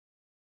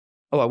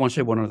 Oh, I want to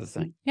say one other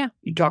thing. Yeah.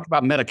 You talked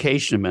about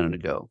medication a minute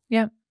ago.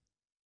 Yeah.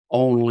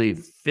 Only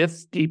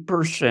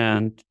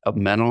 50% of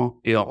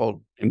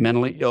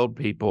mentally ill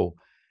people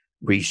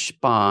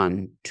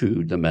respond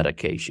to the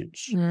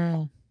medications.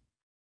 Mm.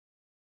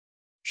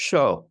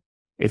 So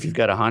if you've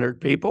got 100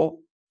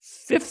 people,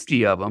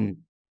 50 of them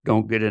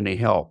don't get any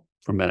help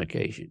from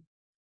medication.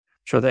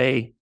 So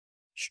they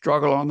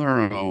struggle on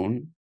their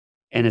own.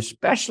 And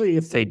especially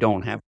if they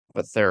don't have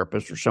a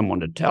therapist or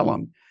someone to tell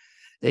them,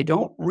 they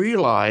don't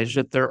realize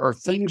that there are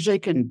things they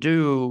can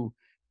do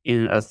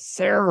in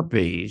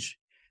therapies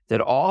that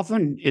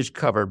often is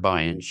covered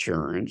by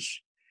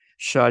insurance,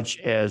 such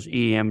as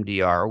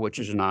EMDR, which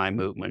is an eye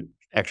movement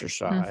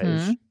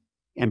exercise,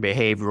 and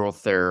behavioral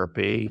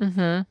therapy,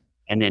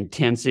 and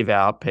intensive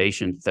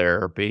outpatient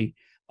therapy.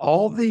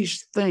 All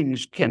these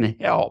things can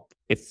help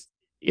if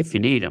you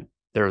need them.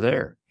 They're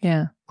there.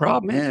 Yeah.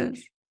 Problem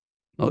is,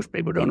 most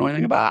people don't know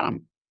anything about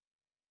them.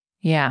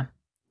 Yeah.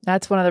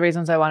 That's one of the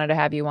reasons I wanted to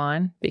have you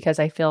on, because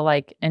I feel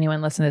like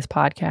anyone listening to this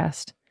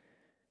podcast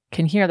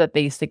can hear that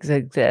these things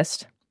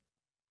exist.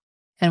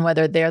 And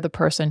whether they're the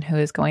person who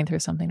is going through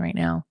something right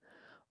now,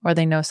 or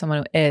they know someone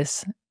who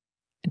is,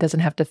 it doesn't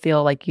have to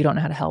feel like you don't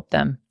know how to help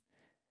them.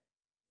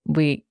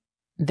 We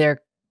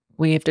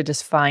have to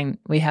just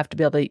we have to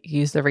be able to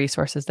use the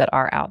resources that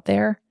are out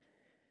there.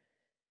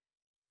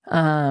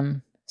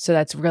 So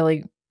that's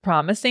really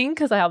promising,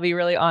 because I'll be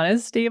really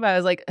honest, Steve. I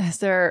was like, is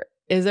there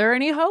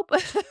any hope?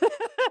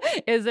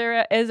 Is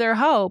there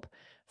hope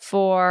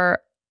for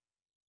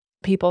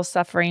people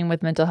suffering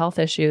with mental health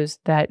issues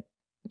that,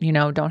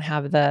 don't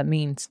have the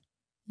means,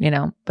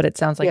 but it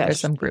sounds like there's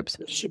some groups.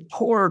 The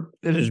support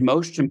that is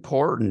most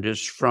important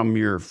is from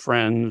your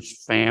friends,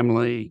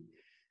 family,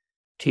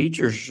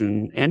 teachers,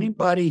 and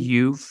anybody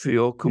you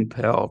feel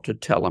compelled to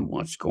tell them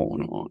what's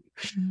going on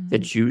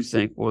that you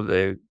think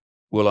they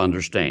will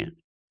understand.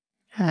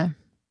 Huh.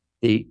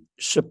 The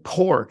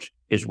support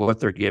is what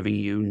they're giving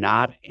you,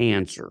 not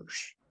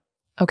answers.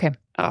 Okay.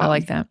 I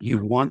like that.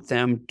 You want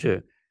them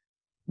to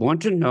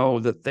want to know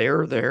that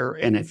they're there,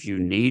 and if you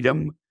need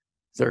them,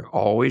 they're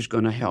always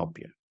going to help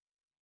you.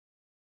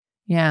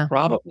 Yeah.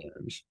 Problem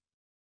is,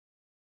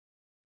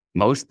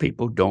 most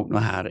people don't know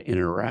how to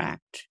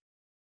interact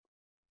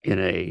in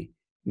a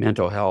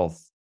mental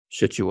health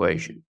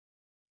situation.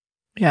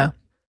 Yeah.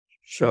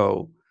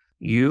 So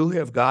you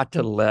have got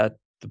to let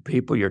the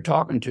people you're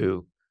talking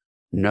to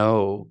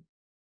know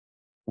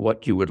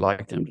what you would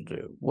like them to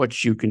do, what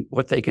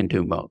they can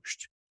do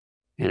most.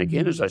 And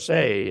again, as I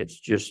say, it's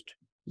just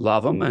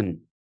love them and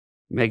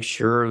make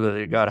sure that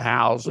they got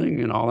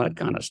housing and all that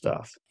kind of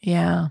stuff.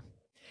 Yeah.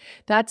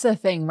 That's the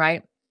thing,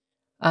 right?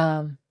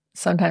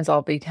 Sometimes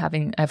I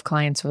have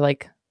clients who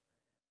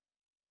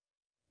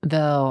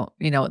they'll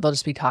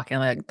just be talking,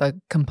 like they'll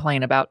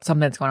complain about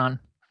something that's going on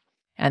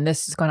and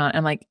this is going on.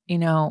 I'm like,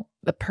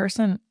 the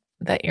person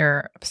that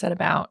you're upset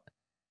about,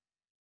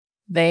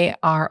 they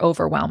are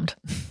overwhelmed.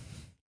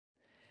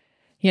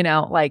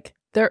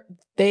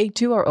 They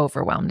too are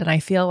overwhelmed. And I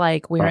feel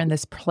like we're in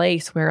this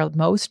place where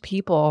most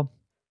people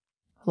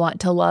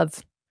want to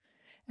love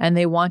and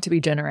they want to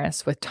be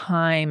generous with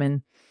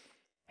time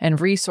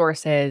and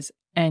resources.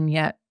 And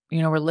yet,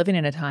 we're living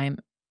in a time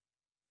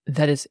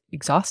that is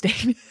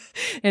exhausting.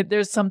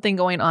 There's something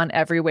going on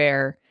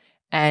everywhere,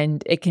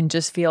 and it can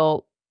just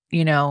feel,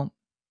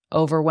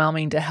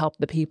 overwhelming to help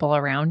the people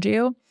around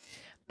you.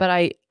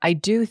 But I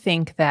do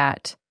think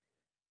that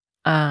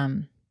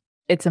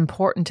it's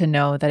important to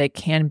know that it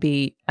can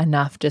be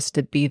enough just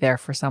to be there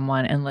for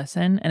someone and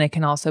listen. And it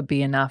can also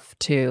be enough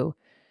to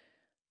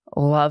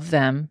love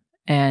them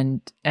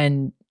and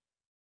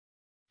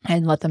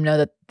let them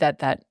know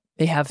that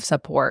they have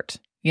support.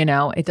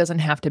 It doesn't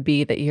have to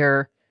be that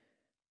you're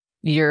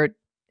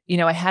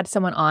I had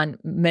someone on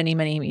many,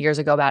 many years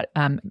ago about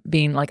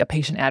being like a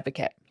patient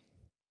advocate.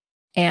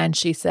 And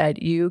she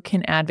said, you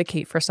can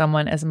advocate for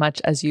someone as much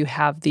as you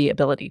have the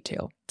ability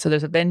to. So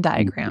there's a Venn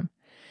diagram.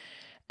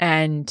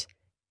 And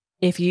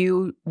if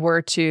you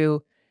were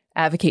to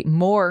advocate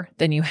more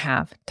than you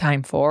have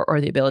time for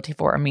or the ability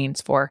for or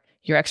means for,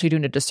 you're actually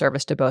doing a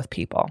disservice to both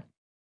people.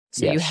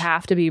 So you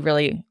have to be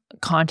really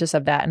conscious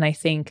of that. And I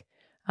think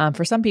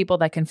for some people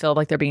that can feel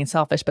like they're being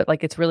selfish, but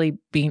it's really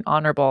being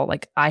honorable.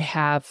 Like, I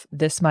have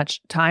this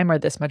much time or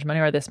this much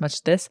money or this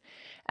much this,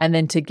 and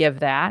then to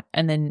give that,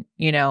 and then,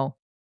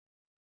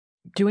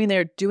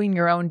 doing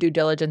your own due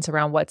diligence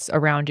around what's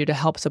around you to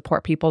help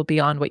support people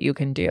beyond what you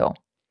can do.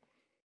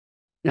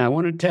 Now, I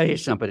want to tell you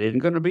something. It isn't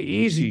going to be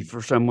easy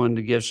for someone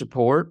to give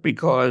support,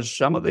 because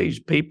some of these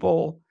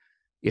people,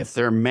 if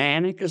they're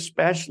manic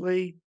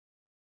especially,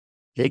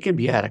 they can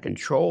be out of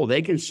control.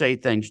 They can say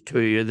things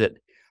to you that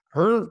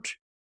hurt.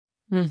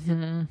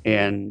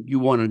 And you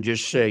want to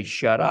just say,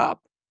 shut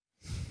up,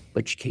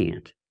 but you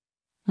can't.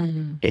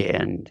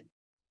 And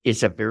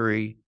it's a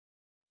very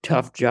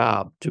tough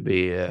job to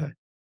be a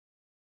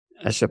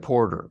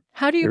supporter.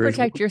 How do you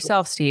protect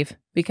yourself, Steve?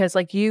 Because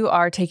you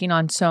are taking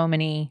on so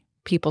many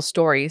people's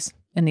stories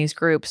in these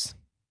groups.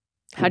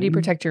 How do you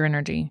protect your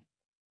energy?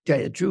 Tell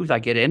you the truth, I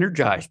get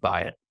energized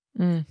by it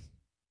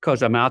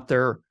because I'm out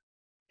there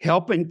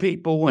helping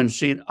people and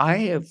seeing, I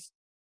have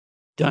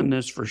done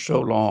this for so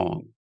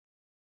long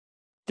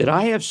that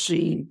I have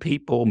seen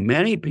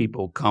many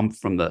people come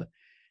from the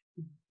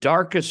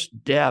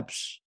darkest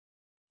depths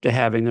to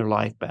having their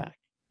life back.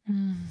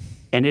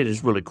 And it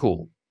is really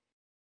cool.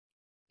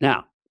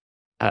 Now,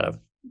 out of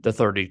the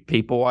 30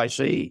 people I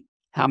see,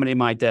 how many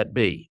might that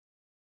be?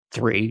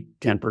 3,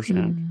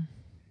 10%.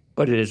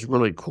 But it is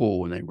really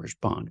cool when they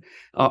respond.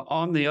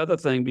 On the other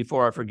thing,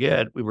 before I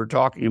forget, we were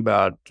talking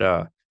about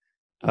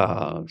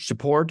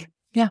support.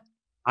 Yeah.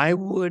 I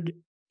would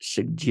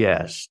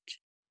suggest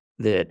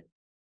that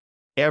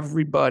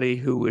everybody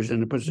who is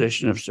in a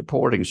position of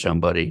supporting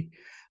somebody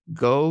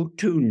go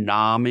to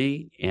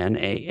NAMI,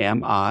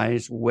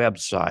 N-A-M-I's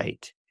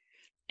website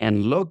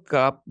and look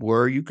up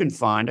where you can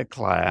find a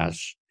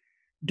class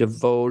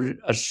devoted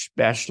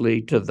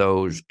especially to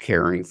those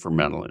caring for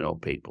mentally ill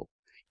people.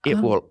 It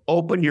will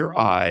open your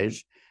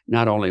eyes,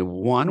 not only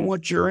one,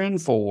 what you're in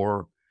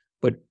for,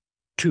 but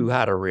two,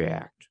 how to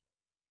react.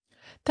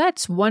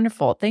 That's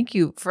wonderful. Thank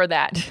you for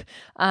that.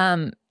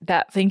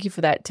 Thank you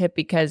for that tip,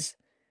 because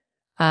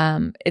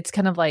it's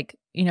kind of like,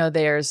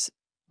 there's,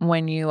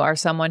 when you are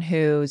someone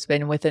who's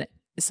been with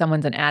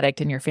someone's an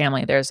addict in your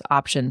family, there's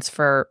options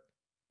for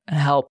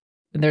help.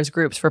 There's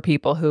groups for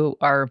people who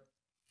are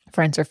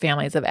friends or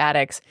families of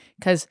addicts,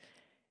 because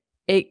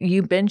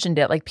you mentioned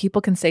it, like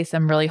people can say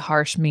some really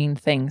harsh, mean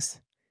things.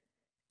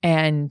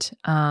 And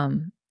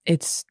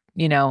it's,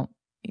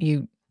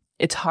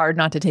 it's hard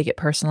not to take it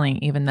personally,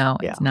 even though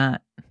it's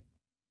not,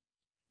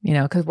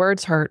 because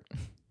words hurt.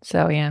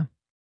 So, yeah.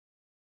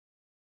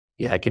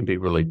 Yeah, it can be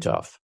really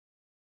tough.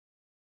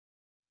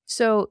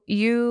 So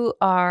you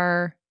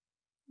are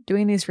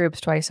doing these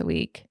groups twice a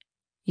week.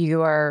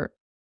 You are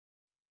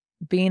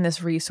being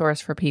this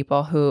resource for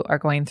people who are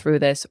going through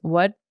this.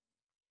 What,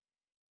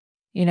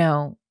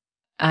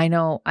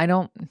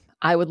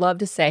 I would love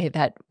to say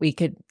that we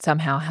could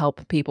somehow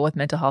help people with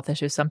mental health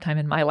issues sometime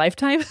in my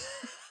lifetime.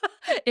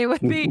 It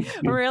would be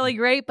really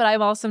great, but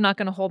I'm also not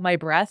going to hold my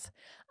breath.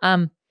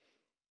 We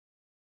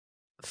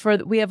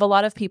have a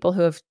lot of people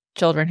who have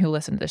children who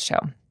listen to this show.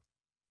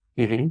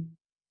 Mm-hmm.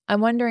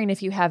 I'm wondering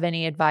if you have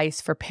any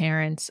advice for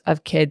parents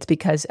of kids,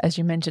 because as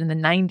you mentioned, in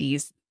the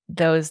 90s,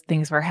 those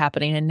things were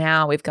happening. And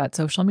now we've got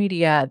social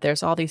media.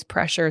 There's all these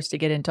pressures to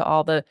get into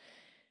all the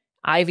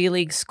Ivy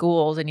League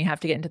schools, and you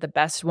have to get into the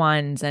best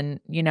ones. And,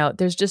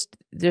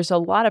 there's a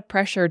lot of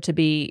pressure to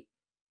be,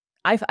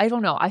 I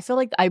don't know. I feel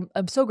like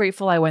I'm so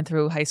grateful I went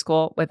through high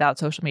school without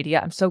social media.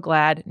 I'm so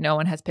glad no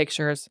one has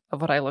pictures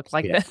of what I looked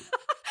like. Yeah.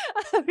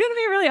 I'm going to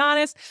be really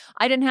honest.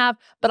 I didn't have,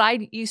 but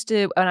I used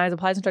to, when I was a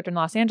Pilates instructor in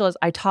Los Angeles,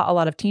 I taught a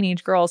lot of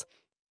teenage girls,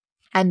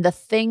 and the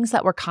things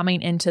that were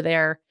coming into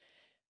their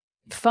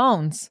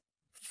phones,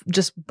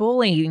 just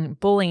bullying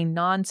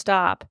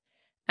nonstop.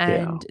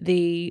 And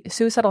the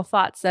suicidal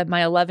thoughts that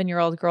my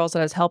 11-year-old girls that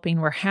I was helping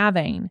were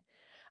having,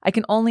 I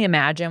can only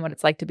imagine what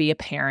it's like to be a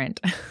parent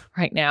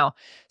right now.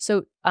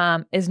 So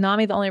is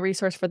NAMI the only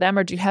resource for them,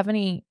 or do you have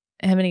any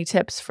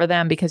tips for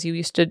them? Because you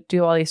used to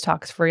do all these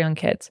talks for young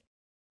kids.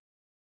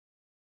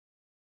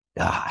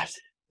 God,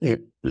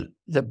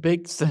 the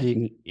big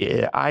thing,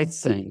 I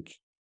think,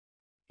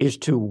 is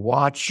to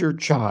watch your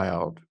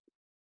child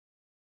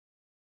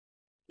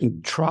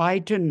and try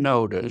to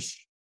notice,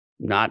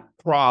 not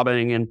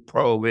prodding and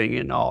probing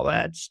and all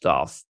that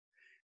stuff,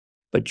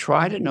 but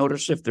try to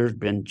notice if there's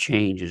been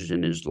changes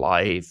in his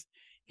life,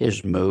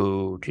 his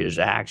mood, his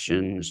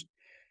actions.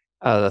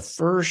 The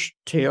first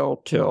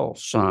telltale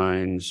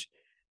signs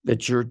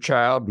that your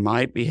child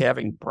might be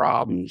having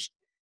problems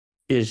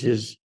is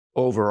his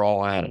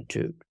overall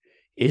attitude.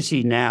 Is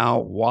he now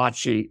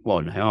watching?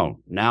 Well, hell,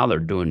 now they're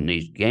doing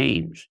these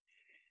games.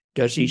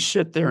 Does he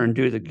sit there and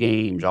do the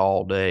games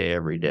all day,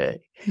 every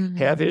day? Mm-hmm.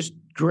 Have his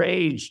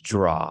grades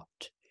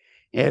dropped?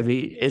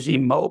 Is he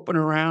moping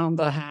around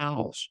the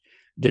house?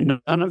 Did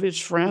none of his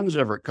friends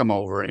ever come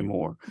over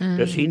anymore? Mm-hmm.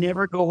 Does he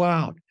never go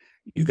out?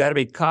 You got to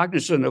be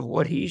cognizant of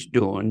what he's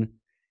doing.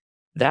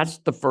 That's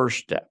the first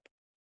step.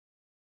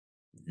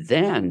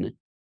 Then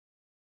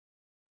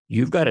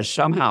you've got to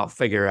somehow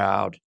figure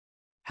out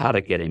how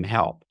to get him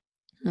help.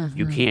 Mm-hmm.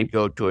 You can't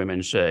go to him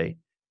and say,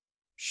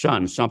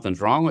 son,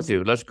 something's wrong with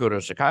you. Let's go to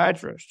a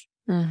psychiatrist.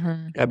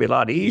 Mm-hmm. That'd be a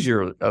lot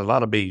easier,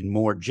 be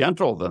more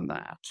gentle than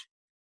that.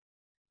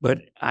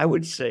 But I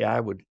would say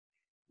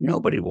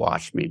nobody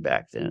watched me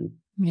back then.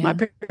 Yeah. My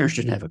parents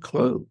didn't have a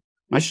clue.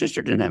 My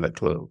sister didn't have a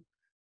clue.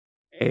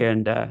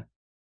 And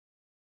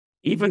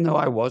even though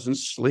I wasn't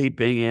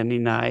sleeping any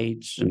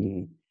nights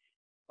and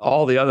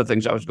all the other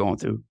things I was going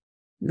through,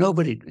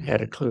 nobody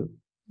had a clue.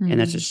 Mm-hmm.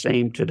 And that's the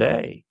same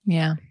today.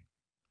 Yeah.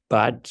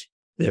 But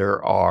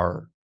there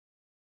are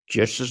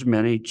just as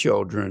many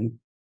children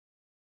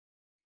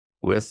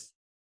with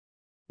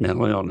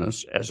mental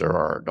illness as there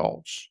are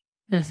adults.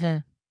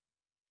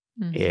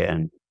 Mm-hmm. Mm-hmm.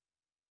 And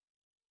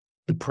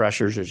the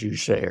pressures, as you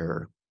say,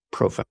 are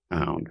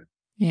profound.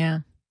 Yeah.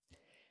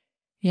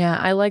 Yeah.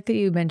 I like that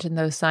you mentioned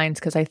those signs,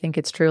 because I think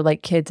it's true.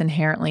 Like, kids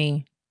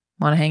inherently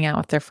want to hang out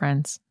with their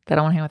friends. They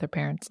don't want to hang out with their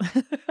parents.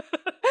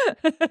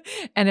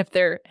 And if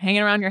they're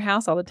hanging around your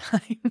house all the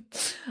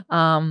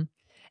time.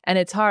 And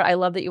it's hard. I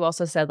love that you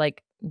also said,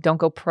 like, don't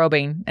go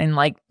probing and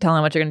like telling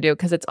them what you're going to do.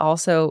 Cause it's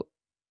also,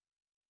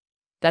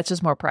 that's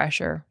just more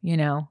pressure, you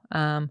know?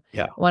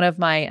 Yeah. One of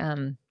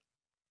my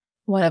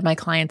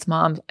clients'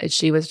 moms,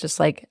 she was just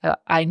like,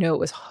 I knew it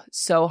was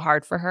so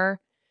hard for her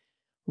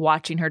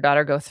watching her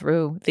daughter go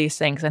through these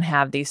things and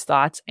have these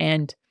thoughts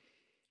and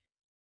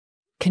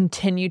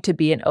continue to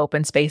be an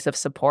open space of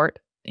support.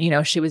 You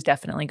know, she was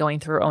definitely going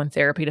through her own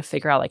therapy to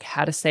figure out like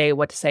how to say,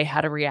 what to say,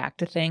 how to react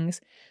to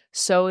things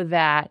so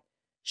that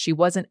she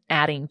wasn't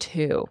adding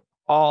to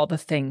all the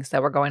things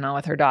that were going on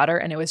with her daughter.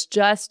 And it was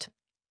just,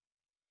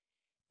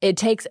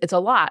 it's a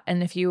lot.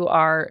 And if you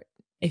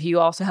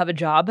also have a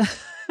job,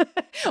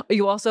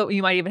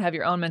 you might even have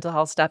your own mental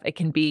health stuff. It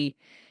can be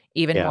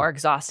even more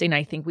exhausting.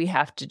 I think we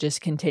have to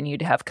just continue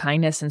to have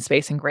kindness and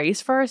space and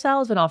grace for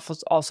ourselves, but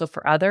also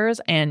for others.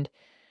 And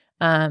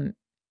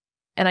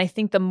I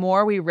think the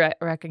more we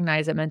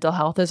recognize that mental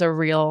health is a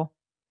real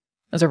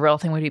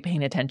thing we'd be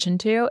paying attention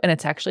to, and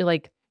it's actually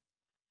like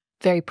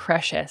very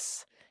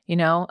precious, you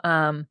know.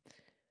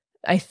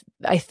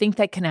 I think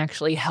that can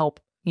actually help.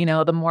 You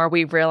know, the more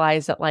we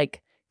realize that, like,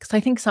 because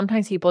I think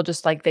sometimes people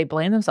just like, they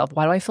blame themselves.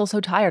 Why do I feel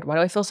so tired? Why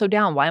do I feel so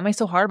down? Why am I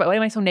so hard? Why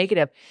am I so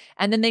negative?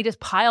 And then they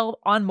just pile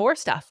on more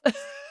stuff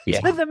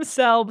to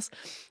themselves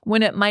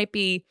when it might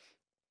be,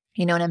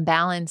 you know, an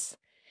imbalance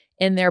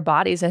in their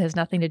bodies that has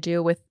nothing to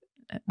do with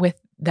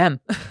them.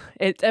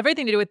 It's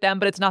everything to do with them,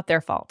 but it's not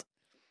their fault.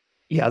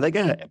 Yeah,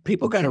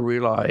 people got to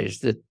realize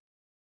that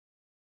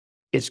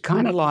it's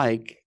kind of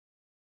like,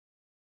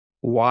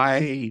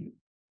 why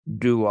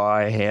do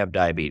I have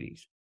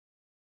diabetes?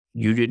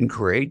 You didn't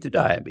create the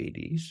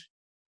diabetes.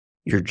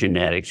 Your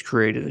genetics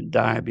created the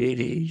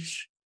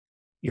diabetes.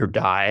 Your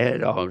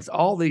diet,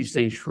 all these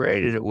things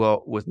created it.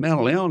 Well, with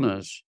mental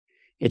illness,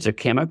 it's a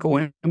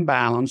chemical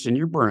imbalance in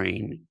your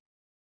brain.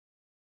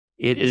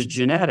 It is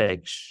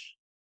genetics.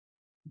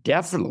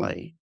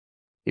 Definitely.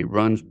 It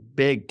runs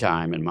big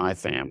time in my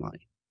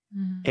family.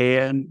 Mm-hmm.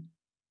 And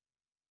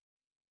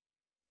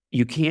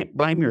you can't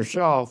blame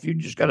yourself. You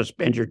just got to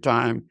spend your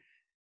time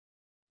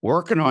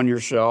working on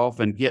yourself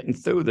and getting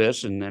through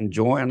this and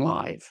enjoying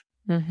life.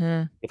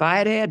 Mm-hmm. If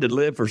I had to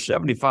live for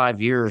 75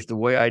 years the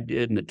way I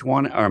did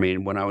when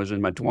I was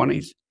in my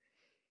 20s,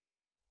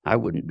 I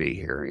wouldn't be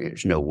here.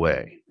 There's no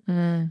way.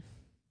 Mm.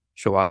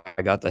 So I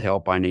got the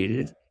help I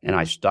needed and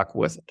I stuck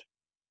with it.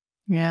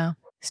 Yeah.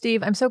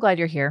 Steve, I'm so glad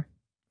you're here.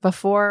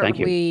 Before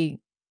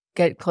we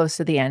get close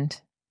to the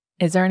end,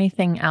 is there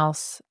anything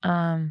else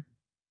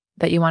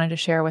that you wanted to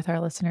share with our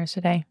listeners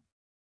today?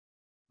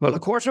 Well,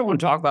 of course, I want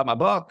to talk about my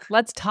book.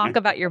 Let's talk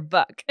about your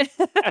book.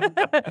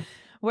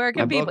 Where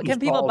can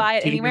people buy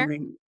it anywhere?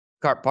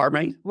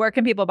 Pardon me? Where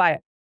can people buy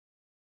it?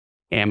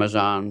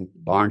 Amazon,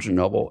 Barnes &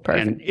 Noble.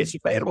 Perfect. And it's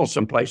available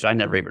someplace I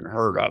never even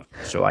heard of,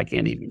 so I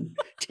can't even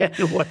tell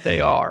you what they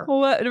are.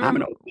 I'm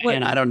an old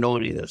man. I don't know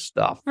any of this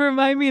stuff.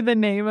 Remind me the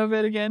name of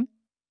it again.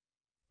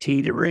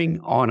 Teetering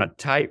on a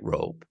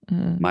Tightrope,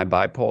 My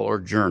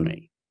Bipolar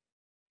Journey.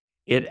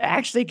 It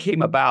actually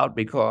came about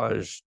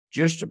because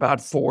just about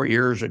 4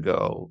 years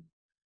ago,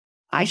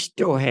 I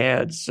still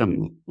had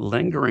some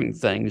lingering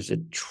things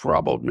that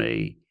troubled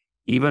me,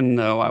 even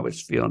though I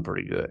was feeling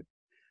pretty good.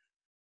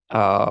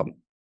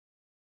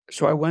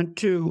 So I went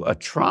to a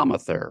trauma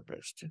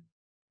therapist.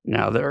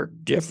 Now, they're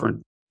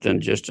different than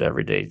just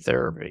everyday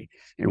therapy.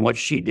 And what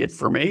she did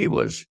for me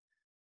was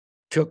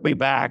took me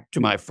back to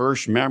my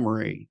first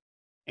memory,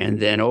 and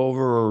then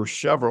over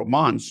several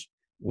months,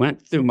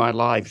 went through my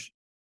life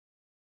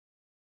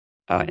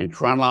in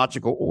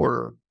chronological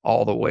order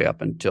all the way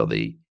up until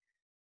we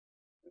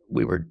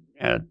were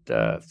at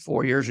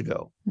 4 years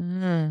ago.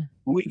 Mm.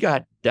 When we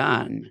got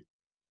done,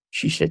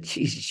 she said,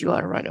 Jesus, you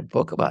ought to write a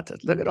book about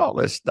this. Look at all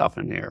this stuff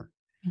in here.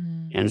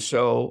 Mm. And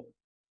so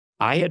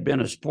I had been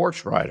a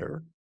sports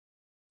writer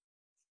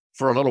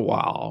for a little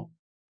while.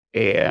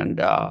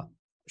 And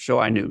so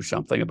I knew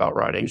something about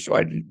writing. So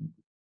I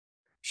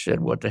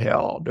said, what the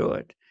hell, I'll do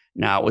it.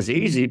 Now, it was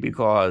easy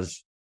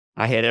because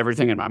I had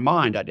everything in my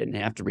mind. I didn't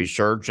have to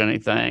research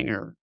anything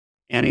or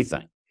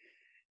anything.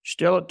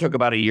 Still, it took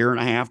about 1.5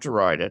 years to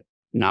write it,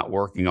 not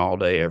working all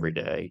day, every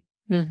day.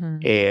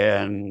 Mm-hmm.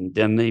 And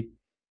then the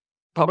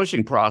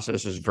publishing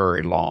process is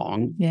very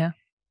long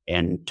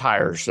and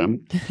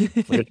tiresome.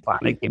 But it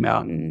finally came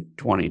out in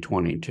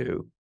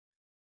 2022.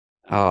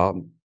 I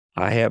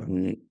have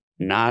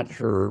not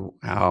heard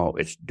how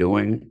it's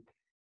doing,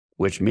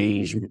 which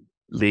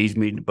leads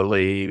me to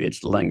believe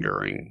it's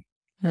lingering.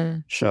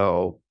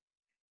 So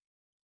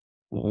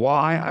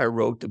why I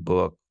wrote the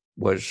book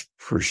was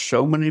for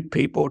so many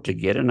people to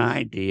get an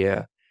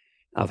idea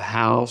of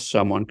how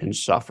someone can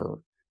suffer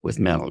with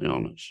mental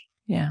illness.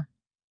 Yeah.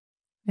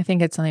 I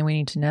think it's something we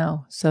need to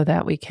know so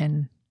that we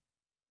can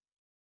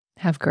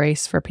have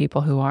grace for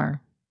people who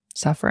are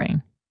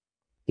suffering.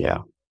 Yeah.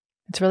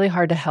 It's really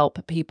hard to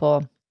help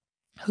people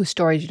whose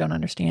stories you don't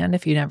understand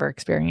if you never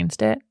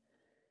experienced it.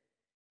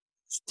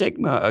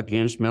 Stigma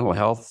against mental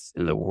health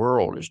in the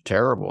world is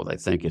terrible. They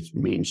think it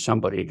means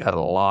somebody got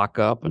to lock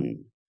up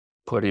and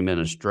put him in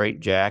a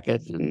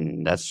straitjacket,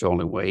 and that's the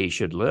only way he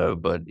should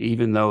live. But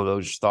even though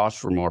those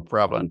thoughts were more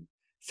prevalent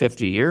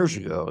 50 years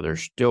ago, they're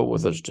still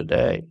with us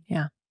today.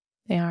 Yeah,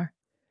 they are.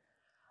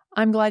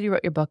 I'm glad you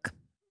wrote your book,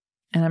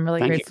 and I'm really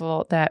Thank you.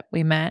 grateful that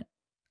we met.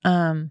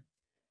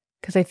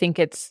 Because I think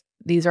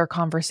these are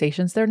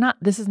conversations.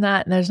 There's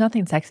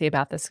nothing sexy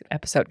about this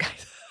episode,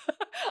 guys.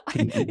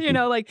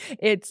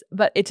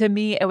 To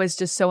me, it was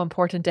just so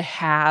important to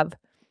have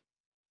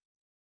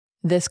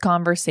this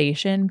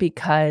conversation,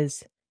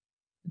 because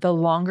the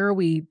longer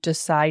we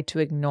decide to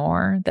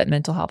ignore that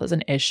mental health is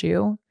an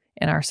issue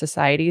in our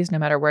societies, no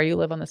matter where you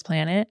live on this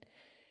planet,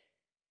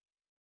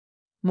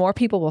 more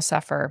people will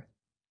suffer.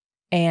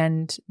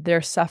 And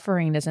their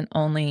suffering isn't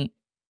only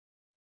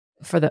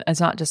it's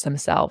not just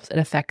themselves. It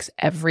affects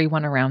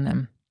everyone around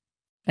them.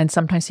 And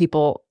sometimes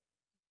people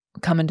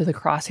come into the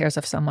crosshairs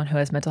of someone who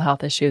has mental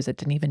health issues that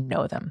didn't even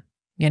know them,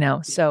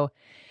 So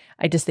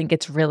I just think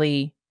it's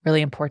really,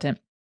 really important.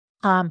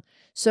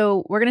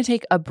 So we're going to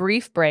take a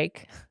brief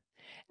break.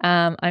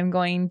 I'm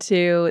going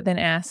to then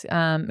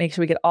make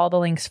sure we get all the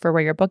links for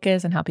where your book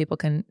is and how people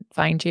can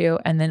find you.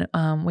 And then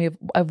I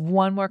have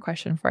one more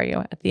question for you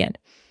at the end.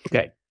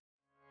 Okay.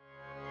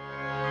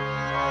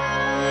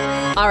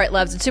 All right,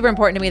 loves, it's super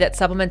important to me that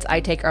supplements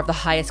I take are of the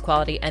highest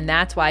quality, and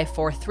that's why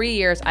for 3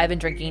 years I've been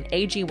drinking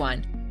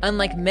AG1.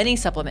 Unlike many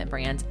supplement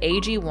brands,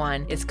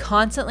 AG1 is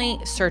constantly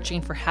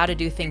searching for how to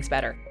do things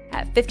better.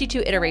 At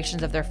 52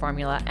 iterations of their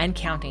formula and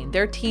counting,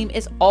 their team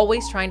is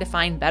always trying to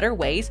find better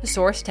ways to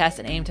source, test,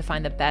 and aim to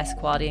find the best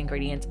quality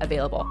ingredients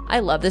available. I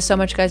love this so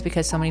much, guys,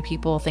 because so many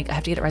people think I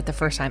have to get it right the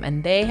first time,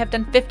 and they have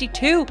done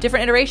 52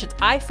 different iterations.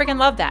 I freaking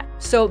love that.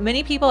 So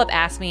many people have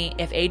asked me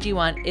if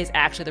AG1 is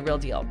actually the real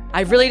deal.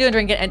 I really do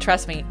drink it, and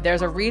trust me,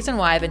 there's a reason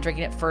why I've been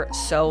drinking it for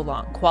so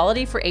long.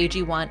 Quality for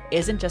AG1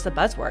 isn't just a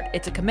buzzword.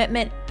 It's a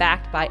commitment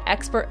backed by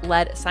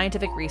expert-led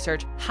scientific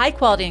research,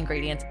 high-quality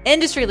ingredients,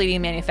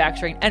 industry-leading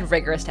manufacturing, and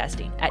rigorous testing.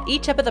 At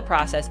each step of the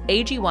process,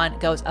 AG1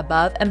 goes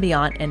above and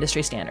beyond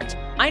industry standards.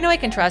 I know I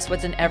can trust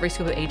what's in every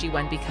scoop of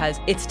AG1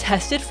 because it's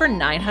tested for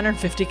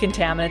 950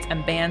 contaminants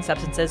and banned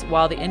substances,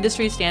 while the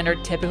industry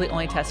standard typically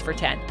only tests for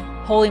 10.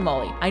 Holy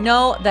moly. I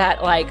know that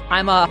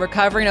I'm a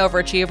recovering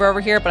overachiever over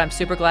here, but I'm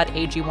super glad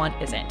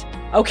AG1 isn't.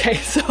 Okay,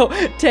 so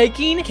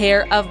taking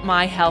care of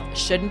my health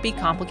shouldn't be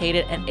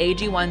complicated, and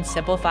AG1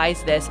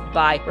 simplifies this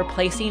by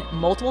replacing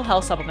multiple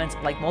health supplements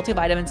like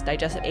multivitamins,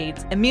 digestive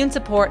aids, immune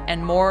support,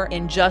 and more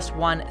in just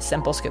one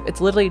simple scoop.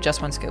 It's literally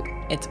just one scoop.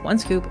 It's one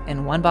scoop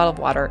in one bottle of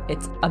water.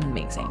 It's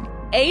amazing.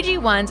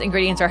 AG1's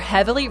ingredients are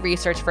heavily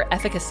researched for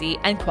efficacy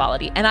and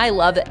quality, and I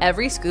love that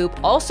every scoop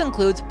also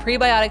includes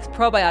prebiotics,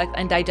 probiotics,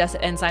 and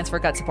digestive enzymes for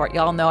gut support.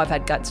 Y'all know I've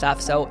had gut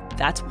stuff, so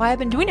that's why I've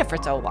been doing it for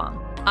so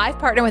long. I've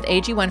partnered with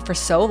AG1 for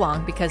so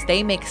long because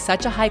they make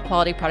such a high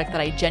quality product that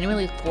I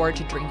genuinely look forward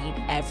to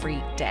drinking every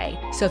day.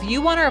 So if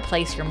you want to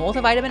replace your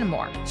multivitamin and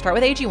more, start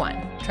with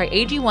AG1. Try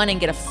AG1 and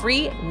get a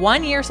free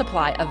 1-year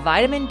supply of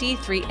vitamin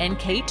D3 and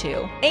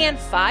K2 and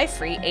 5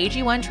 free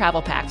AG1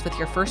 travel packs with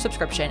your first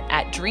subscription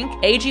at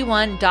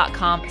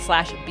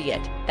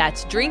drinkag1.com/beeit.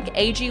 That's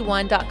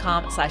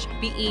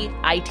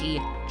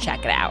drinkag1.com/BEIT.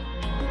 Check it out.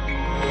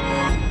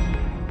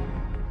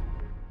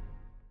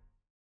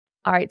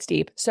 All right,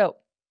 Steve. So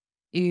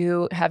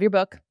you have your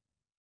book,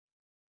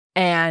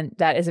 and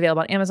that is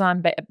available on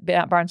Amazon,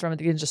 Barnes &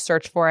 Noble. You can just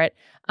search for it.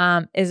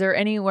 Is there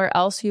anywhere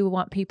else you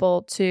want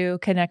people to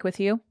connect with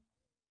you?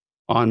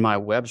 On my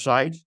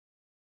website,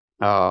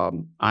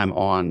 I'm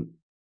on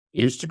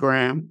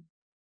Instagram.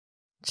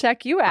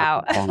 Check you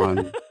out.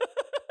 On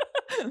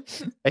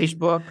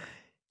Facebook.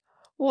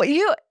 Well,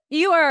 you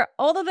are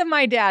older than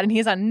my dad, and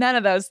he's on none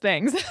of those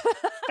things.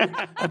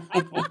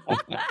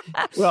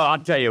 Well, I'll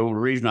tell you the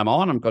reason I'm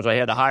on them, because I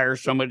had to hire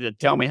somebody to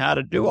tell me how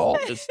to do all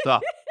this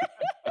stuff.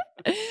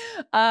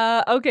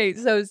 Okay,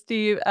 so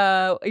Steve,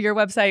 your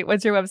website,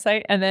 what's your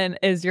website? And then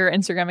is your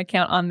Instagram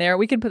account on there?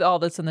 We can put all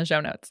this in the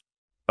show notes.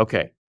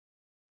 Okay.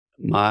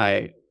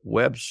 My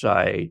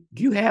website,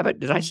 do you have it?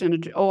 Did I send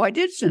it to you? Oh, I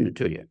did send it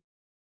to you.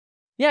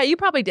 Yeah, you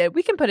probably did.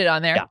 We can put it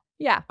on there.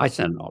 Yeah. I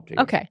sent it all to you.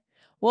 Okay.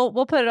 We'll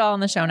put it all in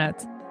the show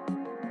notes.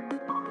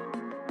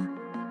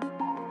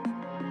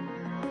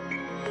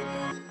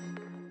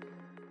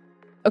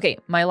 Okay,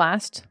 my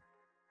last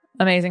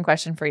amazing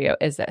question for you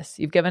is this.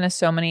 You've given us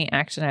so many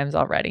action items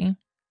already,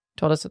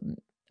 told us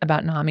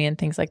about NAMI and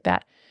things like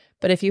that.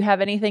 But if you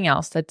have anything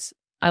else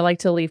I like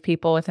to leave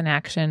people with an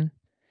action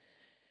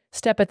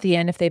step at the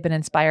end if they've been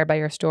inspired by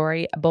your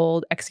story, a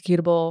bold,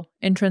 executable,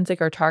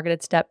 intrinsic, or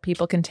targeted step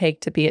people can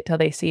take to be it till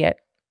they see it.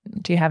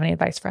 Do you have any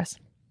advice for us?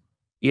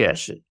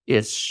 Yes,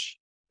 it's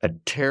a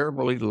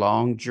terribly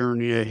long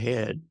journey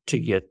ahead to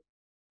get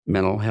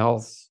mental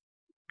health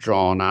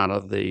drawn out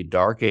of the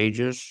dark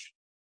ages.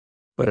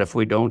 But if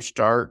we don't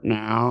start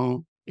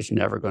now, it's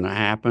never going to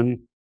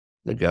happen.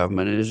 The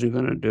government isn't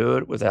going to do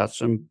it without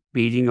some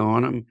beating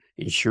on them.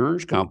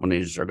 Insurance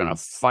companies are going to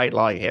fight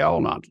like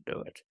hell not to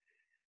do it.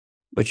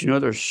 But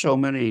there's so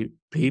many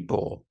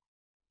people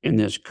in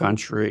this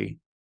country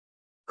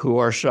who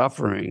are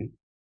suffering,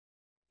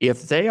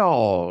 if they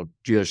all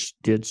just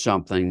did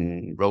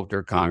something, wrote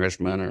their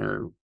congressman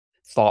or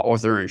thought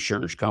with their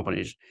insurance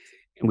companies,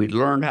 and we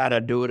learned how to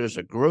do it as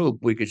a group,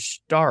 we could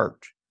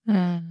start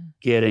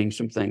getting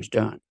some things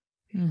done.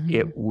 Mm-hmm.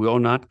 It will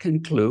not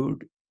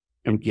conclude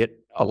and get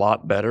a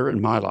lot better in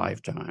my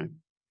lifetime.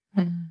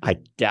 I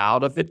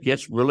doubt if it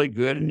gets really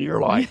good in your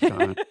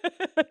lifetime.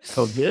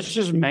 So this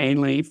is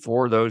mainly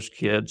for those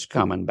kids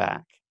coming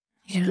back,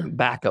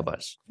 back of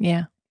us.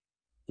 Yeah.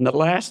 And the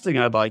last thing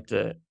I'd like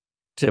to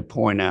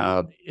point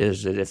out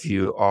is that if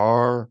you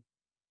are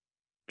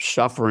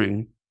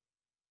suffering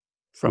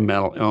from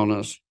mental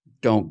illness,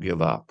 don't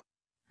give up.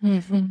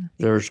 Mm-hmm.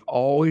 There's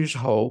always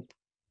hope.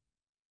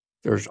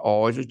 There's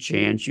always a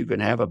chance you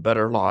can have a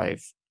better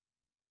life,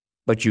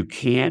 but you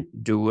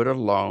can't do it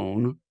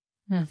alone.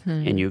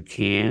 Mm-hmm. And you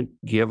can't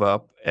give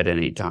up at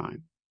any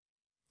time.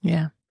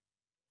 Yeah.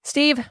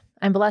 Steve,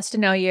 I'm blessed to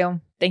know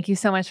you. Thank you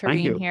so much for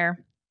being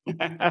here.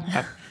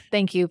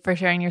 Thank you for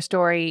sharing your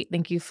story.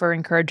 Thank you for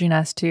encouraging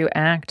us to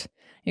act.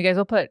 You guys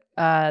will put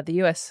the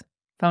U.S.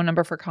 phone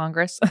number for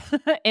Congress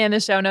in the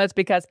show notes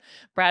because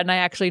Brad and I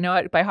actually know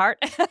it by heart.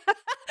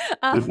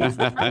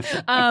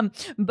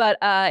 But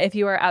if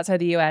you are outside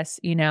the U.S.,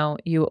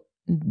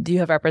 you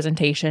have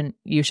representation.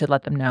 You should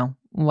let them know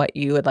what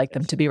you would like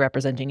them to be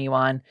representing you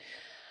on.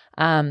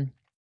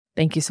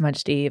 Thank you so much,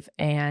 Steve.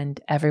 And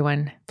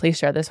everyone, please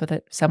share this with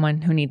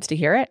someone who needs to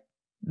hear it.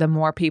 The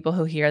more people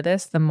who hear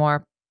this, the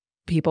more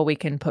people we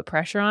can put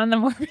pressure on, the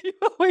more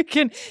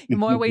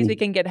more ways we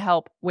can get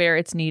help where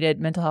it's needed.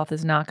 Mental health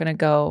is not going to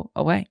go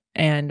away,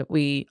 and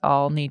we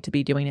all need to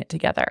be doing it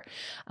together.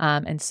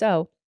 And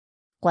so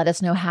let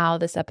us know how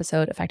this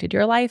episode affected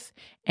your life.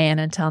 And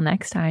until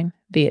next time,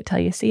 be it till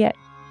you see it.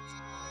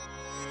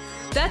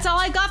 That's all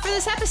I got for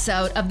this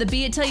episode of the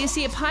Be It Till You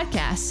See It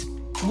podcast.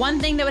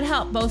 One thing that would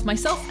help both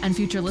myself and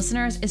future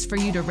listeners is for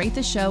you to rate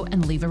the show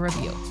and leave a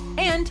review.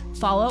 And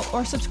follow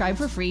or subscribe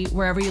for free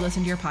wherever you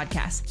listen to your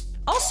podcast.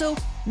 Also,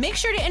 make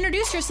sure to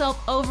introduce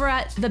yourself over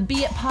at the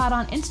Be It Pod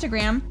on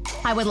Instagram.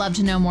 I would love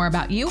to know more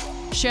about you.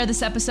 Share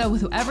this episode with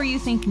whoever you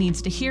think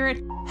needs to hear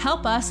it.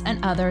 Help us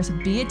and others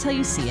be it till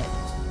you see it.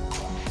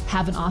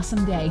 Have an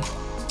awesome day.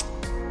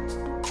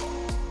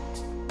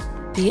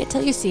 Be It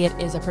Till You See It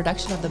is a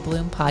production of the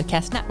Bloom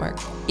Podcast Network.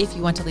 If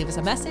you want to leave us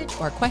a message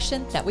or a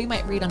question that we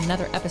might read on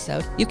another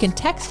episode, you can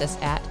text us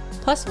at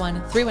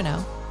 +1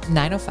 310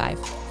 905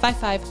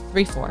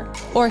 5534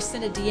 or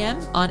send a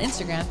DM on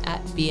Instagram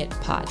at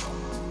BeItPod.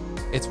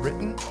 It's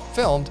written,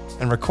 filmed,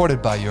 and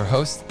recorded by your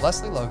host,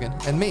 Leslie Logan,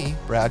 and me,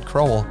 Brad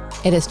Crowell.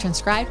 It is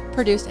transcribed,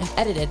 produced, and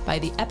edited by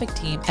the Epic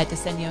team at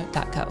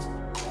Diseño.co.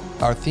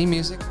 Our theme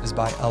music is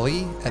by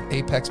Ali at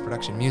Apex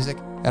Production Music,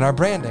 and our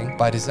branding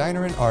by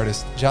designer and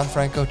artist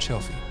Gianfranco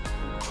Cioffi.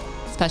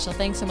 Special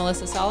thanks to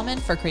Melissa Solomon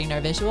for creating our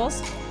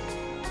visuals.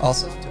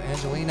 Also to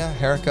Angelina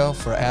Herrico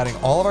for adding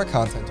all of our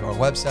content to our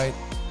website.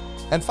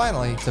 And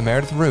finally, to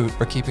Meredith Root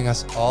for keeping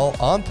us all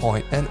on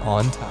point and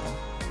on time.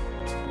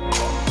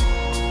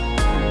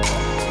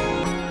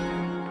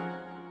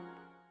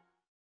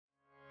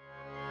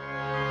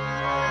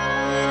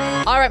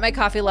 All right, my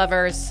coffee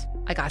lovers,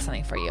 I got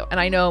something for you. And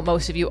I know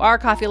most of you are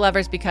coffee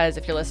lovers because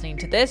if you're listening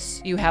to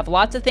this, you have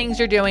lots of things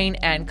you're doing,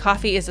 and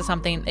coffee is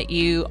something that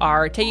you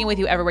are taking with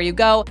you everywhere you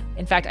go.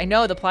 In fact, I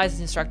know the Pilates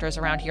instructors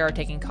around here are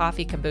taking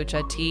coffee,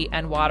 kombucha, tea,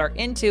 and water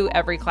into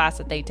every class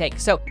that they take.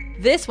 So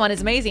this one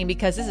is amazing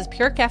because this is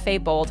Pure Cafe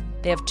Bold.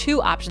 They have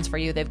two options for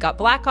you. They've got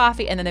black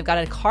coffee and then they've got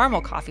a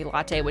caramel coffee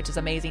latte, which is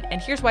amazing. And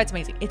here's why it's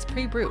amazing. It's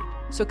pre-brewed.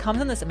 So it comes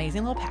in this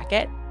amazing little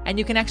packet, and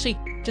you can actually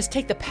just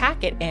take the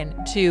packet in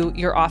to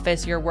your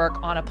office, your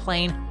work, on a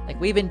plane like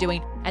we've been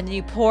doing. And then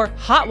you pour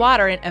hot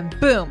water in and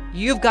boom,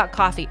 you've got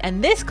coffee.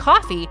 And this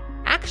coffee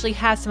actually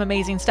has some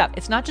amazing stuff.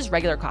 It's not just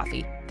regular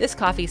coffee. This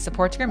coffee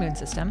supports your immune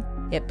system.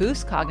 It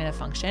boosts cognitive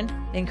function,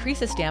 it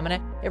increases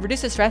stamina, it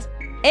reduces stress,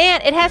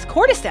 and it has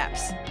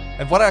cordyceps.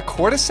 And what are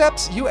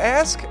cordyceps, you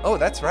ask? Oh,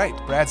 that's right,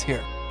 Brad's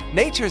here.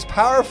 Nature's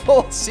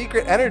powerful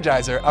secret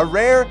energizer, a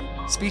rare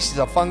species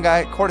of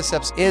fungi.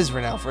 Cordyceps is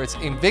renowned for its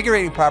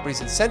invigorating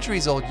properties and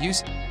centuries-old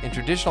use in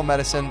traditional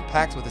medicine,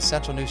 packed with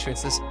essential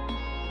nutrients. This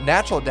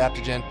natural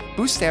adaptogen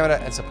boosts stamina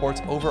and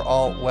supports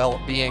overall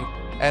well-being.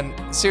 And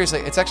seriously,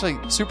 it's actually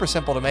super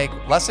simple to make.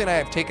 Leslie and I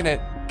have taken it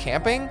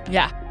camping.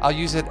 Yeah. I'll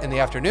use it in the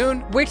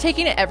afternoon. We're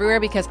taking it everywhere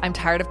because I'm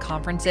tired of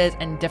conferences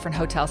and different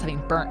hotels having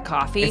burnt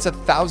coffee. It's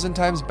 1,000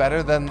 times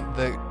better than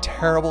the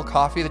terrible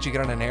coffee that you get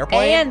on an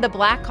airplane. And the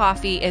black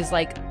coffee is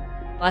like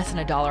less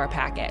than $1 a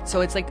packet. So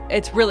it's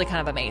really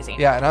kind of amazing.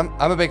 Yeah, and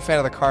I'm a big fan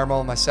of the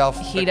caramel myself.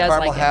 He the does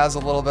caramel like it. has a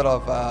little bit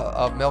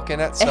of milk in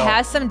it. So. It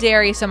has some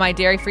dairy, so my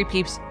dairy-free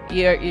peeps,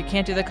 you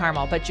can't do the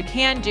caramel, but you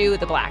can do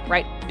the black,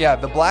 right? Yeah,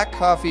 the black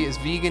coffee is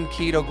vegan,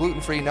 keto,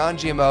 gluten-free,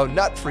 non-GMO,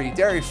 nut-free,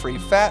 dairy-free,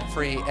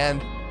 fat-free, and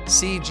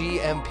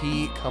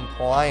CGMP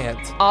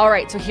compliant. All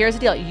right, so here's the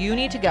deal. You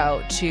need to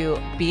go to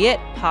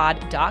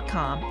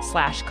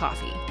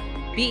beitpod.com/coffee.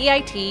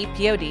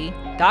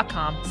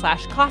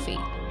 BEITPOD.com/coffee.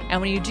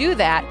 And when you do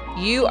that,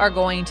 you are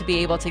going to be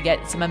able to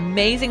get some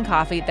amazing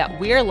coffee that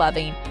we're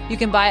loving. You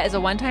can buy it as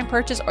a one-time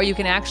purchase, or you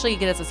can actually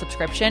get it as a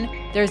subscription.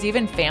 There's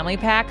even family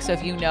packs. So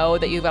if you know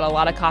that you've got a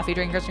lot of coffee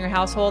drinkers in your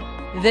household,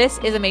 this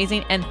is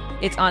amazing. And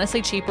it's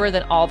honestly cheaper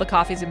than all the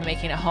coffees we've been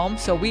making at home.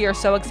 So we are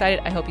so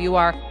excited. I hope you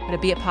are. Go to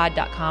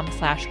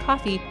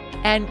beitpod.com/coffee.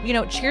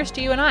 And, cheers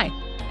to you and I.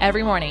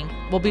 Every morning,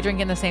 we'll be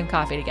drinking the same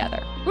coffee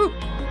together. Woo!